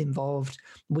cost involved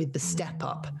with the step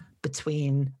up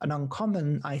between an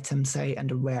uncommon item, say, and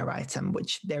a rare item,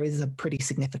 which there is a pretty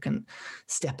significant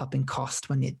step up in cost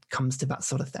when it comes to that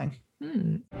sort of thing.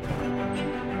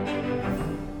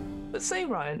 But say,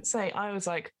 Ryan, say I was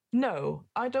like, no,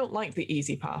 I don't like the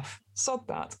easy path. Sod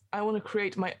that. I want to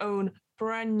create my own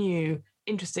brand new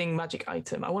interesting magic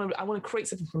item. I want to create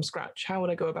something from scratch. How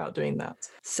would I go about doing that?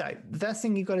 So the first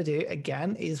thing you've got to do,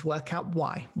 again, is work out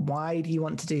why. Why do you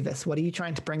want to do this? What are you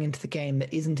trying to bring into the game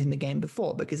that isn't in the game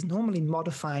before? Because normally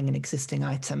modifying an existing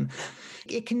item,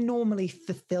 it can normally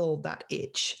fulfill that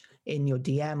itch in your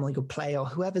DM or your player or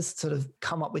whoever's sort of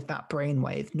come up with that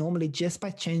brainwave. Normally, just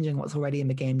by changing what's already in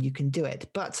the game, you can do it.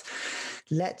 But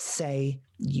let's say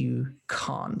you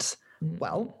can't.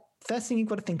 Well, first thing you've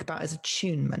got to think about is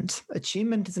attunement.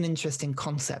 Attunement is an interesting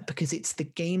concept because it's the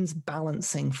game's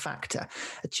balancing factor.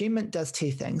 Attunement does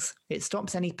two things. It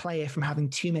stops any player from having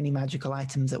too many magical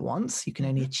items at once. You can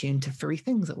only attune to 3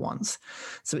 things at once.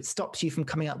 So it stops you from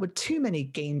coming up with too many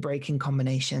game-breaking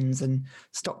combinations and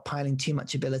stockpiling too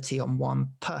much ability on one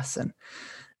person.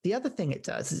 The other thing it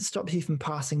does is it stops you from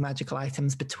passing magical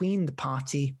items between the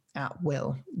party at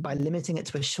will. By limiting it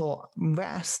to a short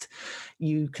rest,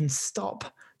 you can stop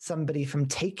somebody from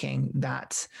taking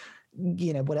that,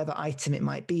 whatever item it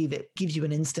might be that gives you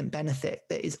an instant benefit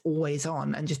that is always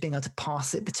on, and just being able to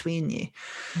pass it between you.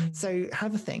 So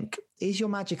have a think. Is your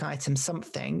magic item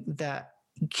something that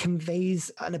conveys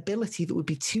an ability that would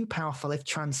be too powerful if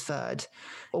transferred?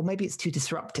 Or maybe it's too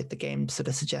disruptive, the game sort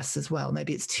of suggests as well.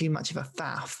 Maybe it's too much of a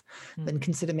faff. Then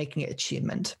consider making it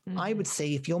attunement. I would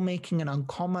say if you're making an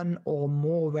uncommon or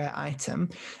more rare item,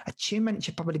 attunement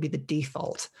should probably be the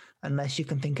default, unless you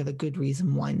can think of a good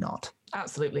reason why not.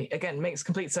 Absolutely. Again, makes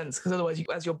complete sense, because otherwise,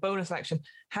 as your bonus action,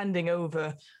 handing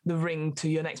over the ring to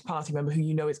your next party member who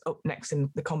you know is up next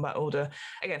in the combat order.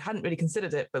 Again, hadn't really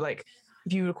considered it, but like,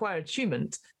 if you require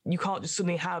attunement, you can't just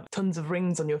suddenly have tons of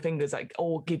rings on your fingers that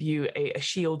all give you a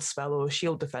shield spell or a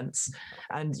shield defense,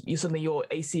 and your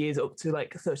AC is up to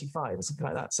like 35 or something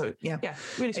like that. So yeah,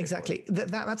 really exactly.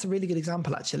 That's a really good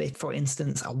example, actually. For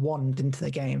instance, a wand into the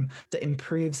game that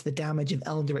improves the damage of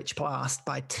Eldritch Blast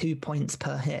by 2 points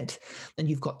per hit. Then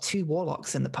you've got 2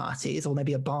 warlocks in the parties, or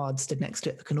maybe a bard stood next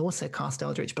to it that can also cast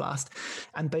Eldritch Blast,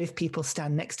 and both people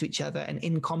stand next to each other, and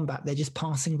in combat they're just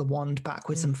passing the wand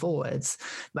backwards and forwards.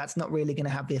 That's not really going to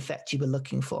have the effect you were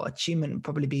looking for. Attunement would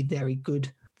probably be very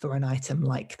good for an item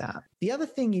like that. The other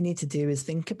thing you need to do is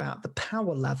think about the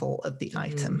power level of the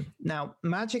item. Now,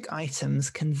 magic items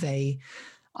convey,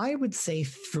 I would say,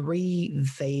 3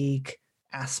 vague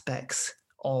aspects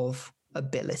of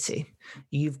ability.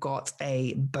 You've got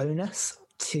a bonus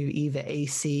to either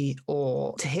AC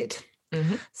or to hit.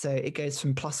 So it goes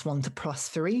from +1 to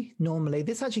 +3. Normally,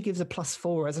 this actually gives a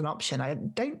 +4 as an option. I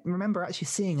don't remember actually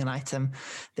seeing an item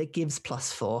that gives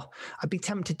 +4. I'd be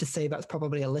tempted to say that's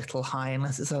probably a little high,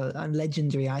 unless it's a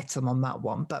legendary item on that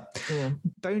one. But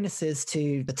bonuses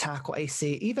to attack or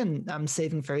AC, even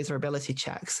saving throws or ability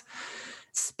checks.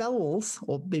 Spells,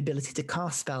 or the ability to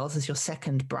cast spells, is your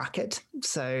second bracket.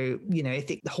 So,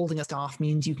 if holding a staff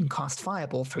means you can cast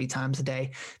Fireball 3 times a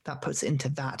day, that puts it into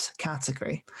that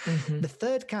category. The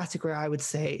third category, I would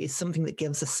say, is something that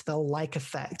gives a spell-like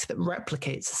effect that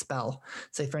replicates a spell.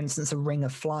 So, for instance, a Ring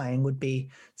of Flying would be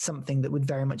something that would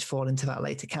very much fall into that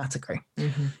later category.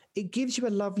 It gives you a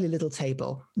lovely little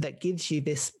table that gives you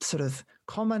this sort of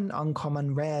common,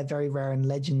 uncommon, rare, very rare, and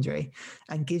legendary,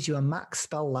 and gives you a max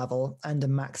spell level and a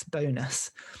max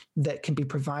bonus that can be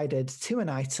provided to an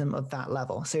item of that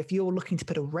level. So if you're looking to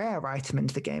put a rare item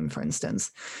into the game, for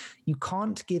instance, you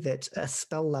can't give it a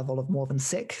spell level of more than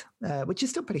 6, which is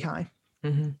still pretty high.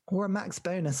 Or a max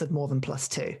bonus of more than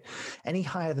 +2. Any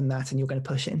higher than that, and you're going to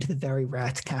push it into the very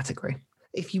rare category.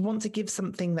 If you want to give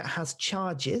something that has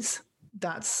charges,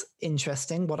 that's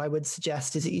interesting. What I would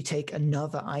suggest is that you take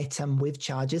another item with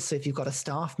charges. So if you've got a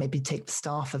staff, maybe take the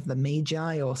Staff of the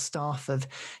Magi or Staff of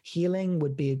Healing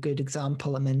would be a good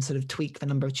example, and then sort of tweak the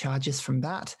number of charges from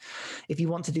that. If you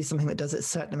want to do something that does it a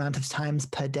certain amount of times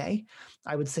per day,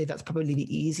 I would say that's probably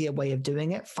the easier way of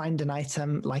doing it. Find an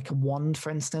item like a wand, for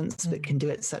instance, that can do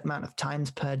it a certain amount of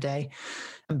times per day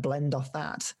and blend off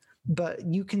that. but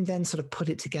you can then sort of put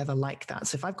it together like that.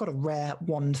 So if I've got a rare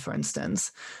wand, for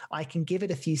instance, I can give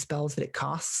it a few spells that it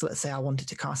casts. Let's say I wanted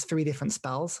to cast 3 different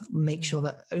spells, make sure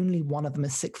that only one of them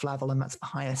is 6th level, and that's the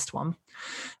highest one.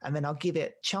 And then I'll give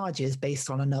it charges based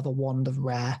on another wand of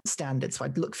rare standard. So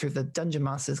I'd look through the Dungeon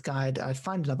Master's Guide, I'd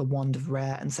find another wand of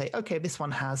rare and say, okay, this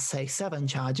one has, say, 7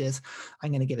 charges. I'm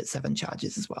going to give it 7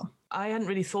 charges as well. I hadn't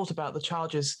really thought about the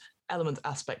charges element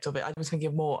aspect of it. I was thinking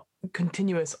of more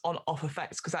continuous on-off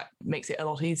effects because that makes it a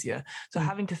lot easier. So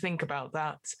having to think about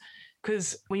that,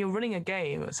 because when you're running a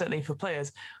game, certainly for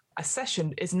players, a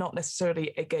session is not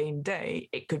necessarily a game day.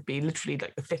 It could be literally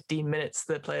like the 15 minutes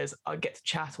the players get to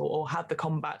chat or have the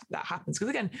combat that happens. Because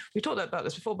again, we talked about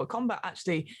this before, but combat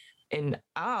actually in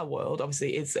our world,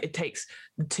 obviously, it takes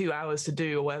 2 hours to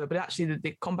do or whatever, but actually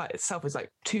the combat itself is like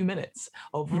 2 minutes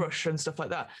of rush and stuff like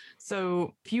that.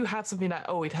 So if you have something like,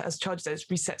 it has charges that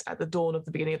resets at the dawn of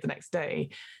the beginning of the next day,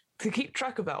 to keep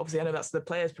track of that, obviously, I know that's the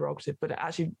player's prerogative, but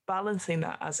actually balancing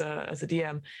that as a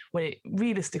DM, when it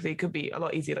realistically could be a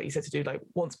lot easier, like you said, to do like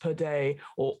once per day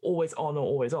or always on or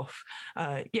always off.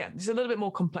 There's a little bit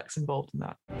more complex involved in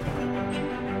that.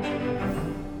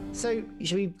 So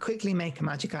should we quickly make a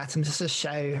magic item just to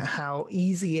show how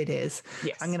easy it is?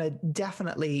 Yes. I'm going to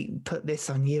definitely put this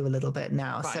on you a little bit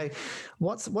now. Right. So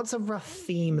what's a rough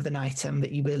theme of an item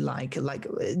that you would like? Like,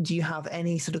 do you have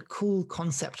any sort of cool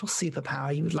concept or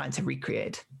superpower you would like to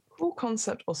recreate? Cool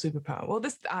concept or superpower? Well,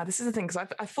 this is the thing, because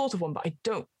I've thought of one, but I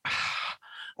don't...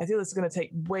 I feel this is going to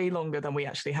take way longer than we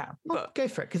actually have. Well, but go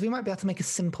for it, because we might be able to make a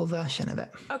simple version of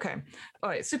it. Okay. All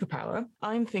right. Superpower.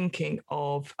 I'm thinking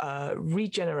of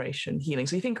regeneration healing.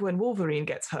 So you think when Wolverine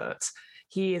gets hurt,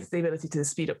 he has the ability to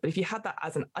speed up. But if you had that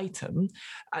as an item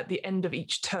at the end of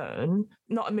each turn,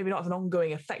 maybe not as an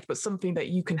ongoing effect, but something that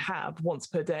you can have once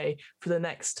per day for the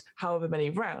next however many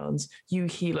rounds, you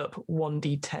heal up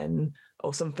 1d10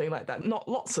 or something like that. Not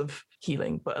lots of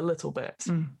healing, but a little bit.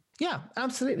 Yeah,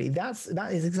 absolutely. That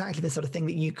is exactly the sort of thing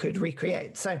that you could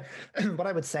recreate. So what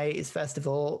I would say is, first of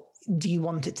all, do you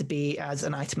want it to be as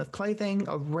an item of clothing,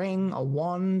 a ring, a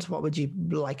wand? What would you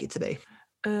like it to be?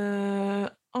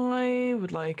 I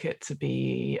would like it to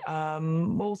be,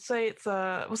 we'll say it's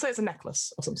a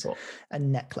necklace of some sort. A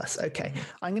necklace. Okay.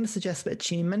 I'm going to suggest that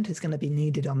attunement is going to be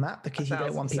needed on that, because you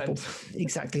don't want people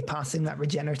exactly passing that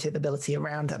regenerative ability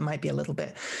around. That might be a little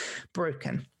bit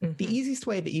broken. Mm-hmm. The easiest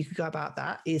way that you could go about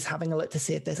that is having a look to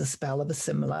see if there's a spell of a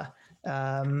similar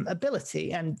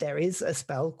ability, and there is a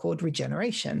spell called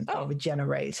regeneration or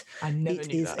regenerate. I never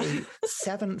knew that. It is a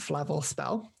 7th level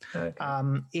spell. Okay.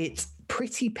 It's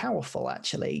pretty powerful,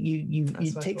 actually.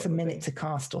 It takes a minute to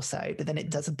cast or so, but then it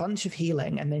does a bunch of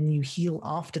healing, and then you heal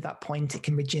after that point. It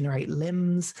can regenerate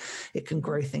limbs, it can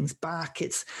grow things back.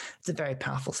 It's a very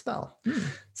powerful spell.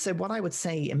 So what I would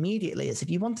say immediately is, if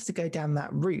you wanted to go down that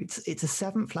route, it's a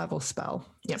 7th level spell.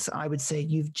 Yep. So I would say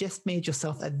you've just made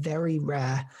yourself a very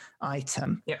rare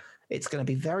item. Yeah. It's going to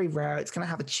be very rare. It's going to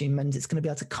have attunement. It's going to be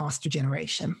able to cast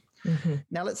regeneration. Mm-hmm.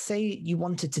 Now, let's say you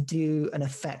wanted to do an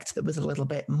effect that was a little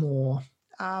bit more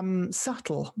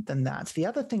subtle than that. The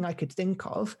other thing I could think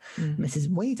of, and this is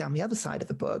way down the other side of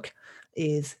the book,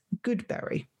 is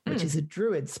Goodberry, which is a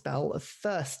druid spell of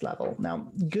 1st level.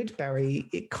 Now, Goodberry,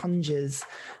 it conjures,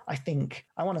 I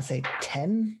want to say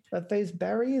 10 of those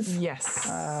berries. Yes.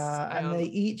 And they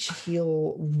each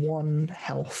heal 1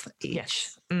 health each,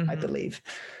 yes. I believe.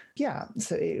 Yeah,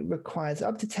 so it requires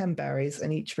up to 10 berries,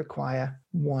 and each require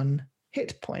 1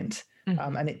 hit point.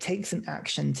 And it takes an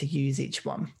action to use each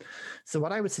one. So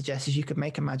what I would suggest is you could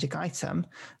make a magic item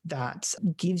that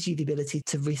gives you the ability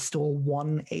to restore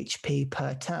 1 HP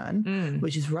per turn,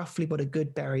 which is roughly what a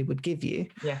good berry would give you.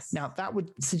 Yes. Now, that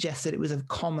would suggest that it was of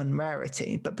common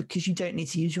rarity, but because you don't need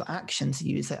to use your action to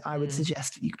use it, I would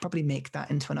suggest that you could probably make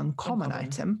that into an uncommon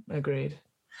item. Agreed.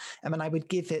 And then I would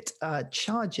give it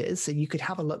charges, so you could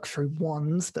have a look through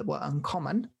wands that were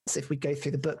uncommon. So if we go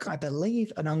through the book, I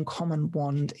believe an uncommon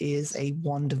wand is a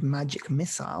wand of magic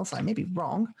missiles. I may be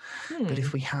wrong, but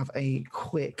if we have a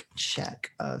quick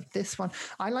check of this one,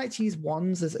 I like to use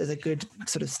wands as a good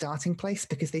sort of starting place,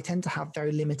 because they tend to have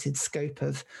very limited scope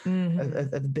of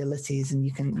abilities, and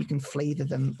you can flavor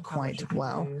them quite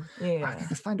well. Yeah. I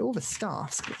can find all the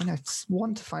staffs, but when I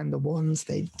want to find the wands,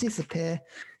 they disappear.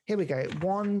 Here we go.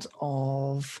 Wand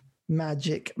of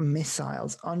magic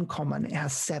missiles. Uncommon. It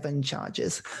has 7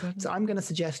 charges. So I'm going to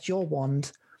suggest your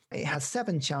wand. It has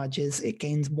 7 charges. It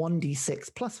gains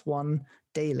 1d6 plus 1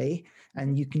 daily,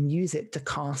 and you can use it to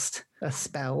cast a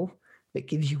spell that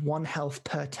gives you 1 health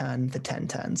per turn for 10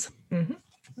 turns. Mm-hmm.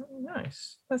 Oh,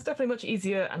 nice. That's definitely much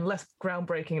easier and less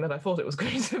groundbreaking than I thought it was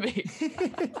going to be.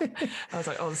 I was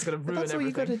like, oh, this is going to ruin That's all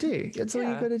everything. you got to do. That's all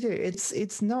you got to do.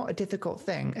 It's not a difficult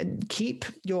thing. And keep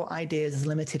your ideas as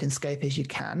limited in scope as you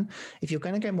can. If you're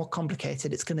going to go more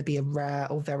complicated, it's going to be a rare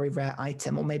or very rare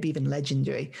item, or maybe even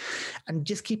legendary. And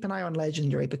just keep an eye on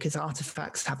legendary, because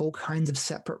artifacts have all kinds of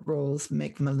separate rules,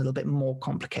 make them a little bit more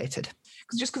complicated.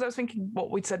 Just because I was thinking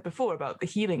what we'd said before about the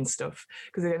healing stuff,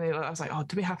 because again, I was like, oh,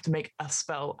 do we have to make a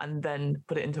spell and then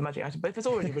put it into a magic item? But if it's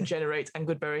already regenerate and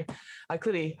goodberry, I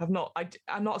clearly have not.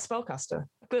 I'm not a spellcaster,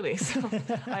 clearly. So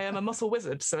I am a muscle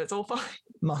wizard, so it's all fine.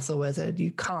 Muscle wizard,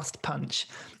 you cast punch.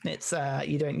 It's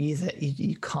you don't use it,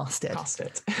 you cast it. Cast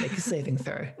it. Make a saving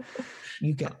throw.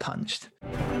 You get punched.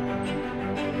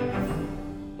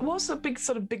 What's a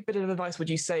big bit of advice would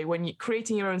you say when you're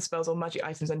creating your own spells or magic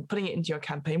items and putting it into your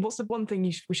campaign? What's the one thing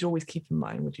we should always keep in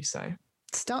mind, would you say?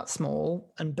 Start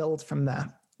small and build from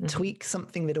there. Tweak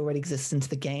something that already exists into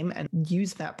the game and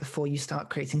use that before you start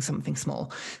creating something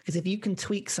small. Because if you can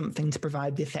tweak something to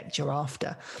provide the effect you're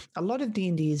after, a lot of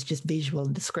D&D is just visual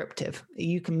and descriptive.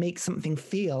 You can make something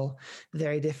feel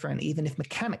very different, even if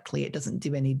mechanically it doesn't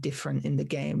do any different in the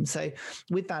game. So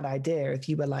with that idea, if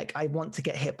you were like, I want to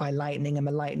get hit by lightning and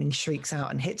the lightning shrieks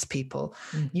out and hits people,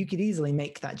 you could easily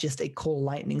make that just a call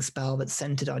lightning spell that's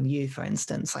centered on you, for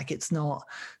instance. Like, it's not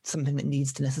something that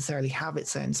needs to necessarily have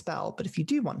its own spell. But if you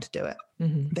do want to do it,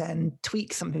 then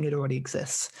tweak something that already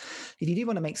exists. If you do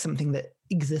want to make something that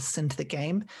exists into the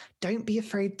game, don't be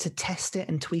afraid to test it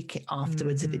and tweak it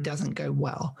afterwards if it doesn't go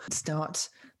well. Start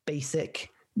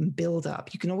basic, build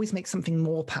up. You can always make something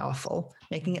more powerful.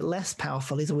 Making it less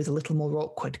powerful is always a little more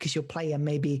awkward, because your player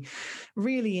may be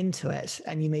really into it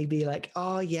and you may be like,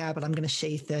 oh yeah, but I'm going to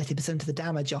shave 30% of the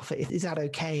damage off it. Is that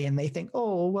okay? And they think,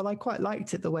 oh, well, I quite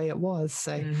liked it the way it was.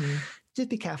 So just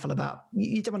be careful about,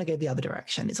 you don't want to go the other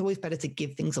direction. It's always better to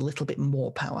give things a little bit more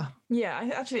power. Yeah,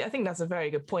 I think that's a very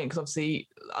good point, because obviously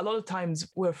a lot of times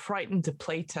we're frightened to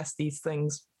play test these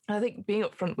things. And I think being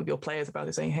upfront with your players about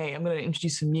it, saying, hey, I'm going to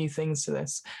introduce some new things to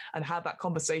this, and have that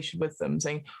conversation with them,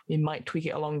 saying, we might tweak it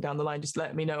along down the line, just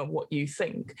let me know what you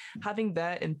think. Having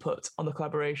their input on the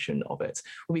collaboration of it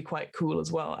will be quite cool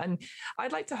as well. And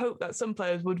I'd like to hope that some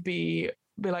players would be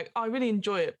like, oh, I really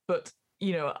enjoy it, but,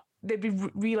 you know, they'd be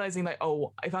realizing like,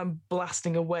 oh, if I'm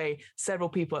blasting away several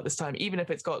people at this time, even if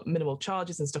it's got minimal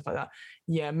charges and stuff like that,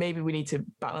 yeah, maybe we need to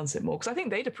balance it more. Because I think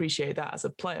they'd appreciate that as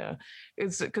a player,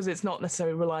 because it's not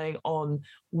necessarily relying on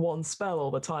one spell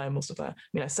all the time or stuff like that. I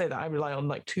mean, I say that I rely on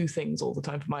like two things all the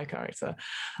time for my character.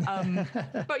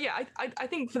 But yeah, I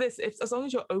think for this, as long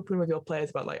as you're open with your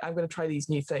players about like, I'm going to try these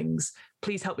new things,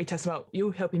 please help me test them out. You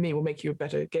helping me will make you a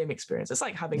better game experience. It's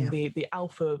like having the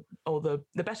alpha or the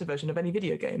beta version of any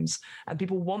video games, and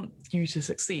people want you to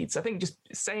succeed. So I think just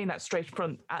saying that straight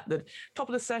front at the top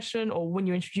of the session, or when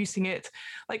you're introducing it,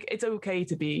 like, it's okay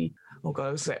to be, oh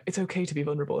God, it's okay to be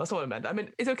vulnerable. That's not what I meant. I mean,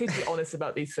 it's okay to be honest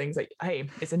about these things. Like, hey,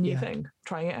 it's a new thing,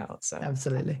 trying it out. So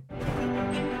absolutely.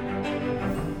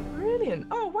 Brilliant.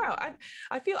 Oh wow.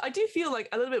 I do feel like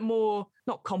a little bit more,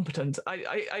 not competent. I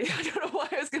don't know why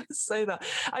I was going to say that.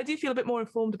 I do feel a bit more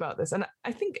informed about this. And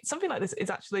I think something like this is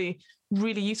actually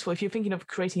really useful if you're thinking of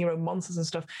creating your own monsters and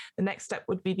stuff. The next step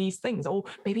would be these things, or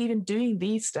maybe even doing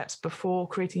these steps before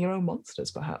creating your own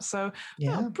monsters, perhaps. So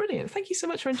oh, brilliant. Thank you so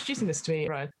much for introducing this to me,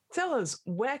 Ryan. Tell us,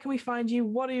 where can we find you?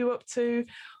 What are you up to?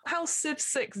 How's Civ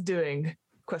 6 doing?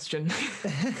 Question.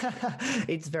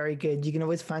 It's very good. You can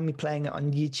always find me playing it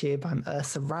on YouTube. I'm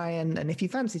Ursa Ryan, and if you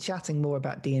fancy chatting more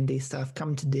about D&D stuff,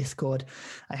 come to Discord.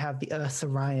 I have the Ursa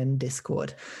Ryan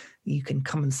Discord. You can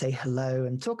come and say hello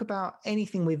and talk about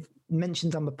anything we've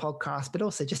mentioned on the podcast, but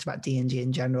also just about D&D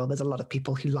in general. There's a lot of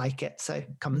people who like it, so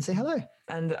come and say hello.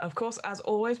 And of course, as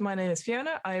always, my name is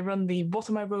Fiona. I run the What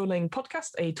Am I Rolling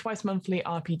podcast, a twice monthly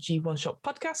RPG one-shot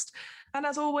podcast. And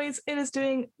as always, it is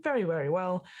doing very, very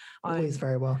well. Always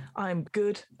very well. I'm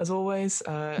good, as always.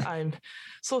 I'm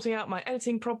sorting out my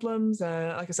editing problems.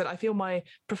 Like I said, I feel my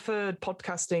preferred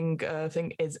podcasting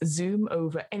thing is Zoom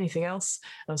over anything else.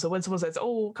 So when someone says,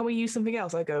 oh, can we use something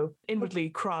else? I go inwardly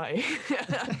cry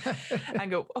and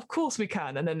go, of course we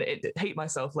can. And then hate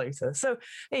myself later. So,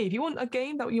 hey, if you want a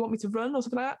game that you want me to run or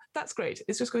something like that, that's great.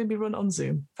 It's just going to be run on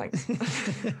Zoom. Thanks.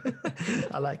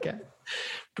 I like it.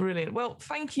 Brilliant. Well,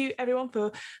 thank you everyone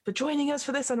for joining us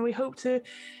for this, and we hope to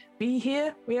be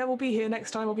here. We'll be here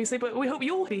next time, obviously, but we hope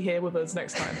you'll be here with us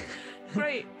next time.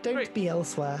 Great. Don't be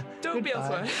elsewhere. Don't be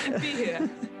elsewhere. Be here.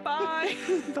 Bye.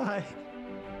 Bye.